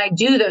 and when I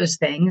do those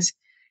things,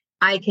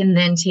 I can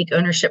then take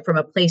ownership from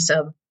a place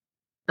of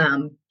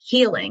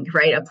healing,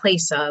 right? A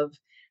place of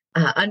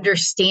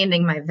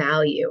understanding my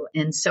value.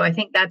 And so I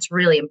think that's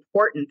really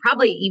important.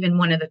 Probably even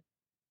one of the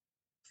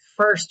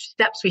first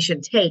steps we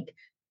should take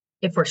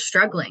if we're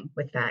struggling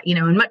with that,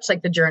 and much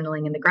like the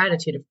journaling and the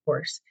gratitude, of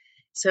course.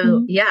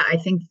 So yeah, I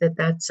think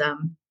that's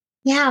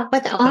yeah,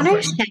 with so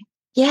ownership. important.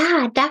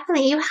 Yeah,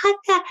 definitely. You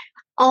have to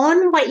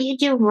own what you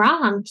do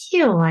wrong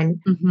too.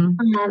 And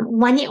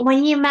when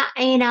you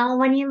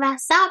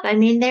mess up, I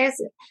mean,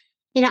 there's,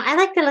 I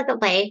like to look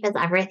at life as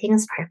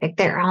everything's perfect.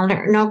 There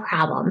are no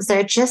problems.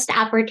 They're just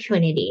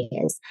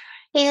opportunities.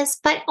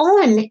 But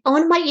own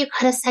what you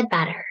could have said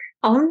better.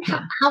 Own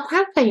how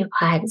harmful you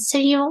could, so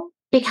you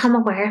become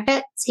aware of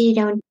it, so you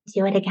don't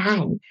do it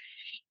again.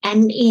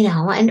 And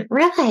and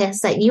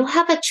realize that you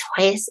have a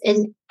choice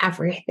in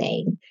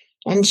everything.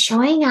 And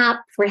showing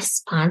up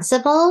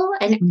responsible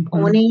and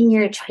owning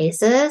your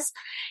choices,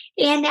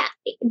 and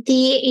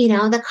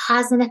the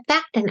cause and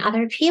effect in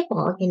other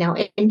people.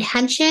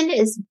 Intention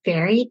is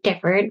very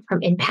different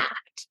from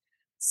impact.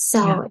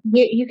 So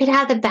you could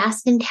have the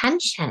best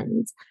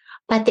intentions,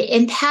 but the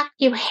impact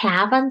you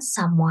have on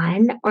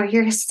someone or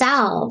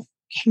yourself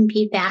can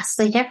be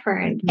vastly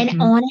different,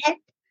 and own it.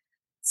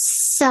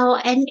 So,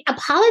 and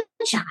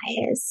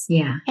apologize.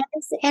 Yeah.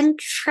 And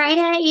try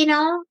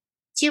to,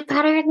 do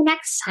better the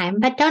next time,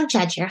 but don't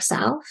judge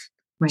yourself.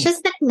 Right.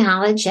 Just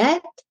acknowledge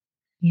it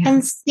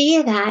and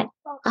see that,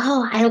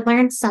 oh, I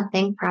learned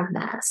something from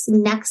this.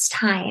 Next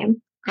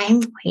time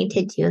I'm going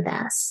to do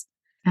this.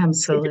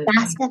 Absolutely. To the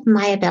best of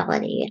my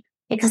ability,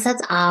 because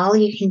that's all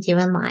you can do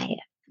in life.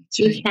 That's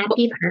you can't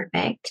be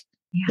perfect.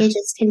 You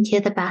just can do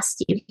the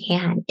best you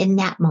can in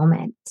that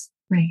moment.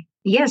 Right.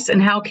 Yes.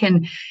 And how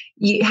can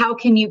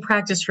you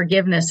practice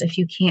forgiveness if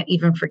you can't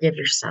even forgive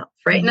yourself?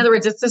 Right. In other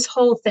words, it's this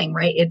whole thing,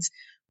 right? It's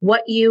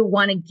what you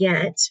want to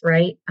get,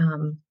 right?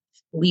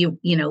 You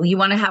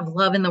want to have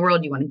love in the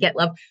world. You want to get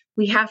love.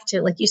 We have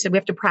to, like you said, we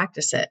have to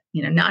practice it,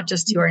 not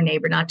just to our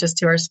neighbor, not just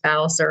to our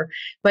spouse,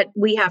 but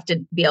we have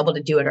to be able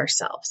to do it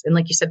ourselves. And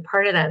like you said,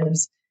 part of that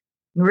is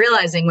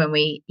realizing when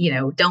we,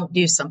 don't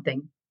do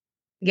something,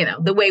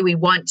 the way we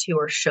want to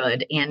or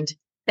should, and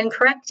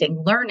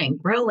correcting, learning,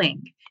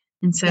 growing.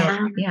 And so,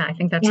 I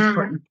think that's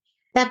important.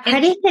 That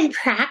putting in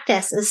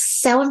practice is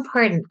so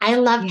important. I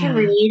love to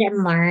read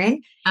and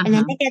learn, and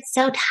then I get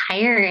so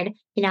tired.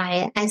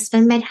 I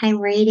spend my time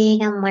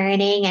reading and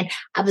learning and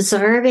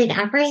absorbing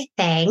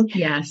everything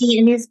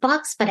in these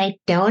books, but I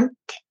don't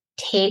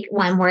take,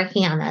 when I'm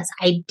working on this,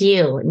 I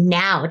do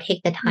now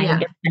take the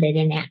time to put it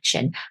in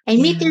action. I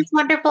meet these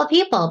wonderful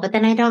people, but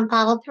then I don't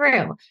follow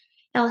through.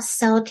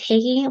 So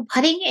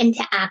putting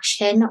into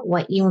action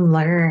what you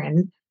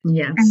learn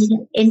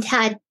into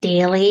a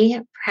daily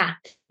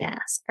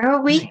practice or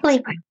a weekly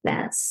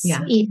practice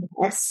is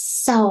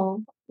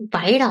so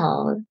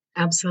vital.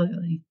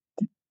 Absolutely.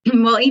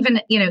 Well,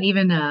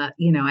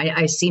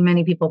 I see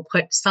many people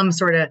put some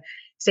sort of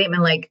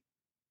statement like,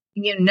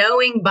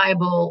 knowing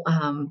Bible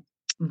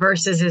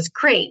verses is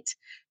great,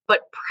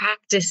 but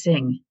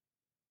practicing,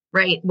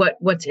 right,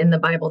 what's in the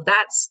Bible,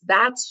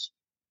 that's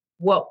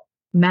what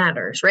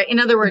matters, right? In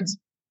other words,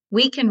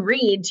 we can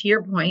read, to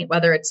your point,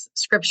 whether it's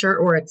scripture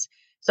or it's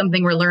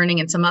something we're learning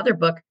in some other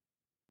book,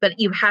 but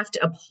you have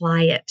to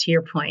apply it, to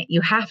your point.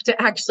 You have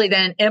to actually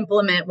then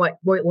implement what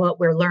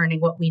we're learning,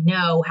 what we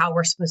know, how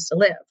we're supposed to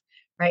live,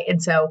 right? And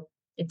so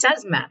it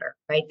does matter,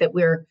 right, that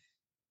we're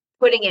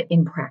putting it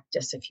in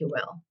practice, if you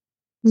will.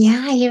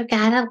 Yeah, you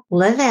gotta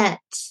live it.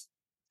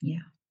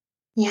 Yeah.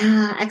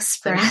 Yeah,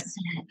 express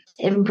it,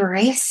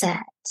 embrace it,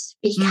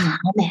 become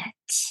it.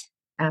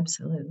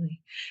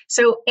 Absolutely.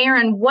 So,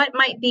 Erin, what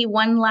might be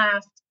one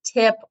last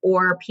tip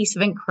or piece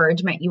of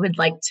encouragement you would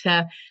like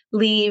to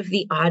leave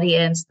the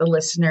audience, the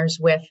listeners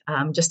with,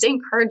 just to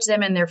encourage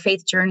them in their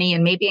faith journey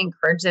and maybe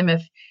encourage them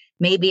if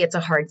maybe it's a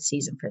hard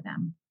season for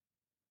them?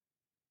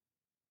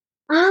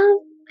 I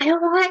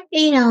want,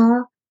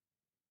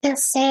 to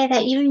say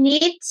that you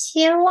need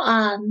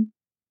to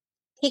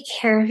take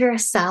care of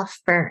yourself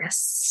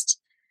first.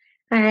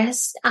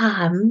 First,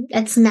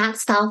 it's not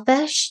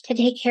selfish to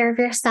take care of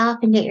yourself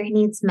and get your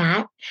needs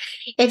met.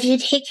 If you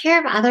take care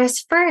of others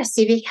first,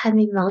 you become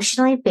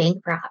emotionally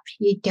bankrupt.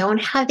 You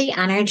don't have the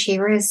energy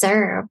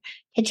reserve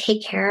to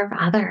take care of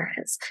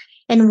others.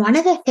 And one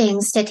of the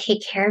things to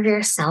take care of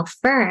yourself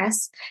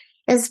first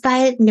is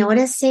by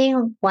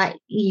noticing what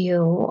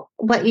you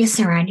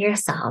surround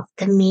yourself,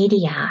 the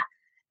media,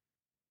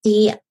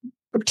 the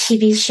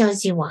TV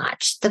shows you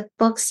watch, the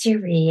books you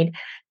read,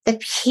 the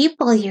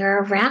people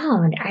you're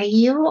around. Are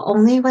you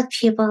only with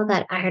people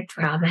that are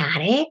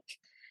dramatic?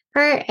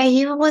 Or are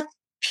you with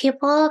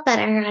people that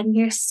are on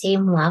your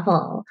same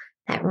level,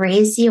 that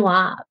raise you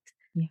up?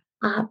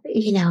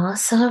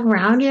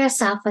 Surround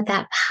yourself with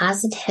that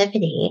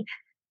positivity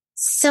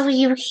so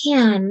you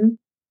can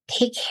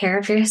take care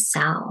of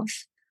yourself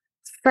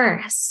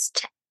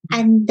first.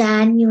 And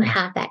then you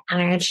have that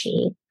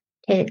energy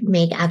to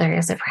make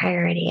others a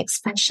priority,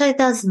 especially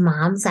those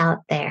moms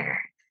out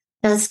there,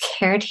 those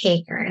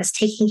caretakers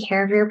taking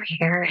care of your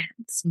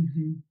parents,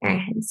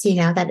 parents,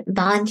 that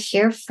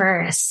volunteer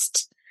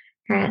first.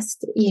 Where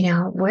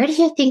do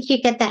you think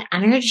you get that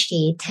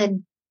energy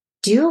to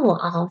do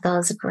all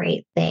those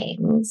great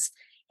things?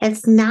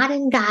 It's not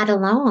in God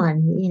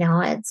alone,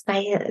 it's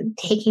by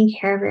taking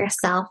care of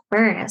yourself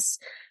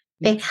first,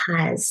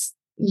 because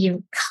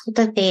you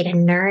cultivate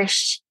and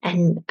nourish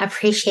and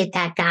appreciate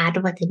that God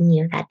within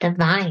you, that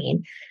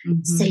divine,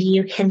 so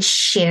you can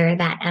share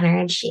that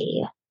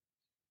energy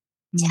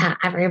to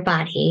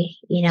everybody,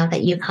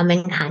 that you come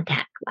in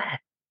contact with.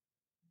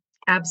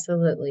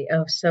 Absolutely.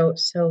 Oh, so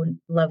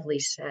lovely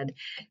said.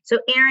 So,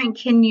 Erin,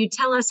 can you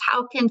tell us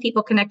how can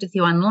people connect with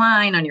you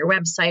online, on your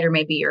website, or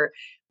maybe you're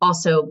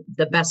also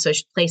the best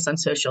place on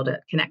social to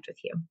connect with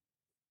you?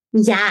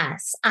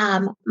 Yes.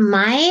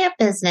 My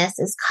business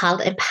is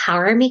called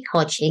Empower Me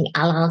Coaching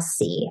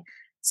LLC.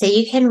 So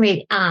you can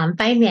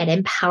find me at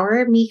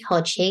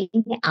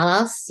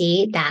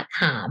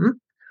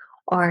empowermecoachingllc.com,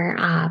 or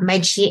my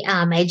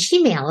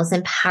Gmail is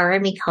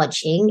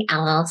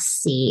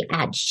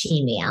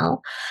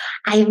empowermecoaching.llc@gmail.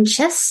 I am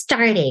just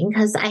starting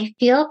because I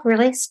feel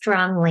really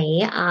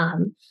strongly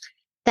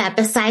that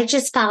besides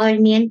just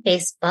following me on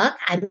Facebook,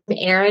 I'm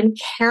Erin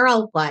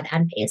Carrollwood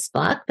on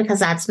Facebook because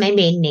that's my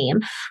main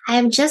name. I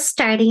am just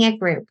starting a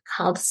group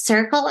called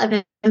Circle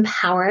of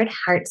Empowered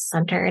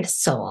Heart-Centered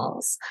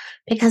Souls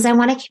because I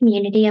want a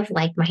community of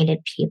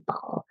like-minded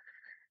people.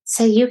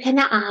 So you can,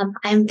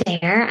 I'm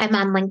there. I'm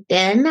on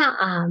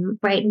LinkedIn.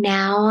 Right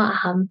now,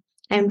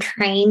 I'm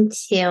trying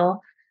to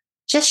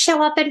just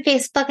show up on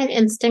Facebook and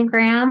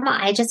Instagram.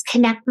 I just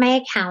connect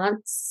my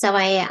accounts. So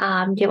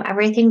I do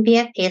everything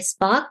via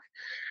Facebook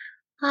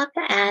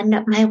and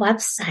my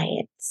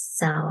website.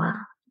 So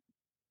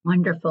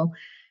wonderful.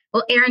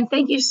 Well, Erin,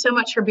 thank you so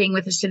much for being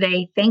with us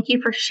today. Thank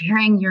you for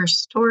sharing your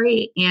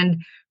story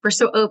and for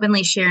so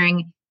openly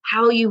sharing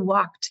how you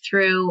walked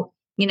through,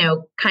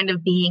 kind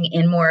of being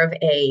in more of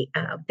a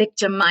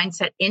victim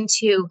mindset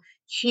into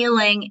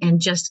healing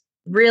and just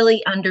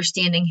really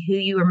understanding who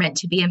you were meant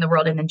to be in the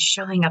world and then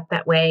showing up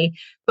that way,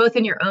 both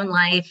in your own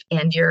life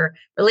and your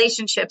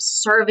relationships,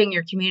 serving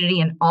your community,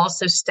 and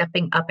also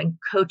stepping up and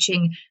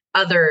coaching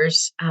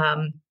others,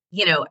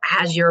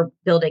 as you're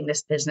building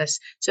this business.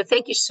 So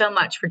thank you so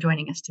much for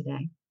joining us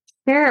today.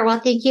 Sure. Well,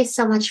 thank you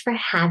so much for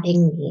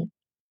having me.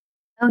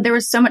 Oh, there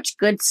was so much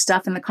good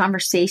stuff in the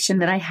conversation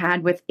that I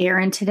had with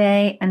Erin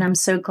today, and I'm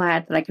so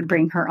glad that I could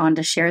bring her on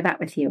to share that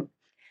with you.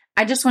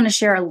 I just want to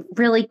share a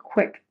really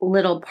quick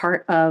little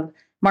part of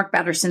Mark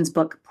Batterson's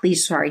book,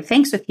 Please, Sorry,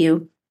 Thanks with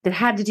You, that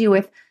had to do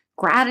with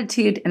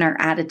gratitude and our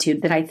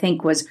attitude that I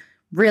think was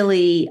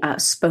really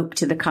spoke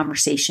to the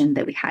conversation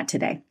that we had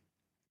today.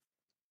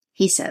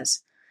 He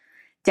says,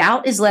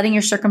 doubt is letting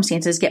your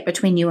circumstances get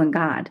between you and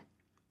God.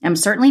 I'm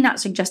certainly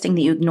not suggesting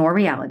that you ignore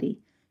reality.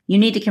 You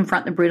need to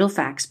confront the brutal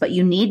facts, but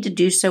you need to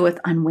do so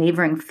with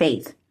unwavering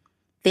faith.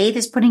 Faith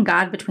is putting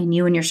God between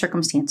you and your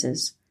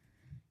circumstances.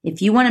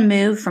 If you want to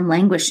move from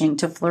languishing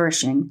to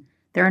flourishing,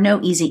 there are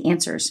no easy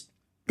answers.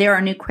 There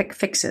are no quick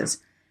fixes.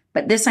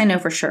 But this I know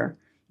for sure.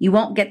 You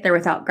won't get there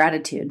without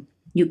gratitude.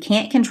 You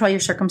can't control your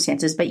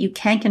circumstances, but you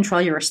can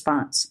control your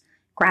response.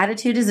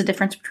 Gratitude is the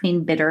difference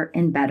between bitter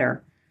and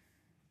better.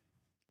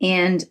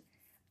 And,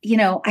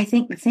 I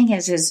think the thing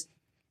is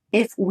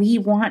if we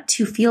want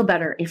to feel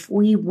better, if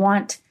we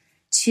want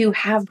to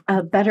have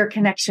a better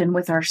connection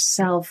with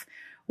ourselves,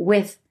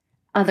 with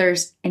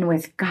others, and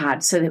with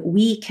God, so that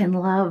we can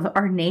love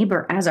our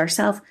neighbor as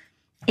ourselves,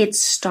 it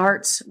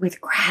starts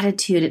with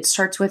gratitude. It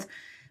starts with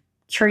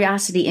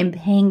curiosity and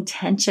paying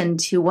attention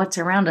to what's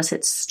around us.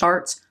 It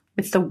starts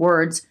with the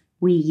words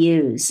we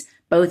use,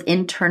 both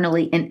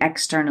internally and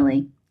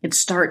externally. It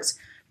starts,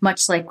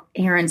 much like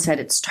Erin said,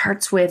 it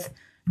starts with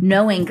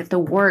knowing that the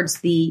words,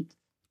 the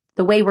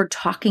way we're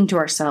talking to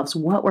ourselves,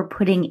 what we're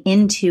putting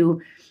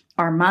into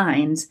our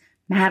minds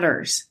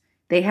matters.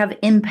 They have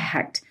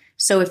impact.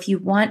 So if you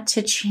want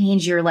to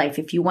change your life,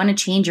 if you want to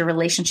change your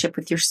relationship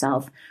with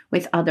yourself,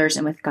 with others,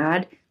 and with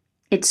God,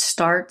 it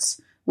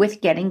starts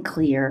with getting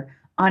clear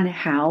on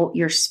how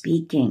you're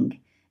speaking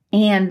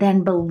and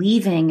then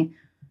believing,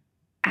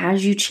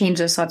 as you change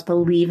those thoughts,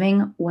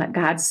 believing what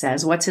God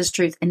says, what's his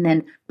truth, and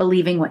then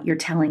believing what you're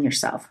telling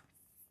yourself.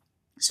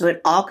 So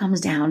it all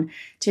comes down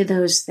to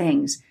those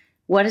things.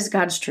 What is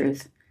God's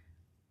truth?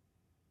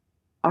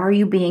 Are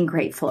you being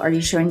grateful? Are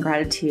you showing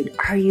gratitude?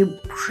 Are you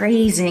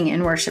praising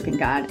and worshiping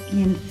God?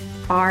 And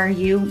are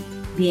you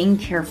being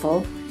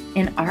careful?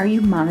 And are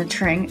you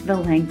monitoring the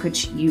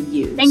language you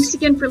use? Thanks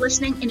again for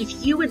listening. And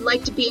if you would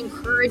like to be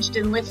encouraged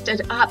and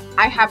lifted up,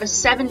 I have a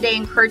 7-day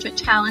encouragement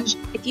challenge.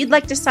 If you'd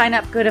like to sign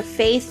up, go to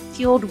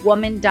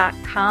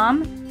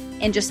faithfueledwoman.com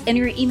and just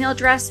enter your email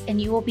address, and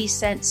you will be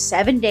sent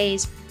 7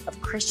 days of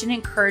Christian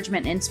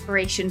encouragement and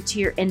inspiration to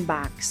your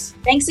inbox.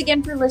 Thanks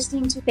again for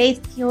listening to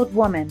Faith Fueled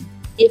Woman.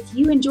 If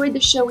you enjoyed the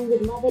show, we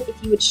would love it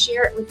if you would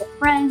share it with a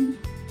friend.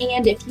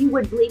 And if you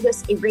would leave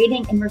us a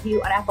rating and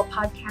review on Apple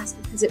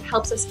Podcasts, because it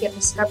helps us get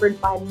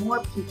discovered by more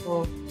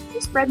people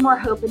to spread more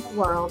hope in the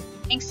world.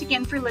 Thanks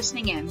again for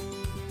listening in.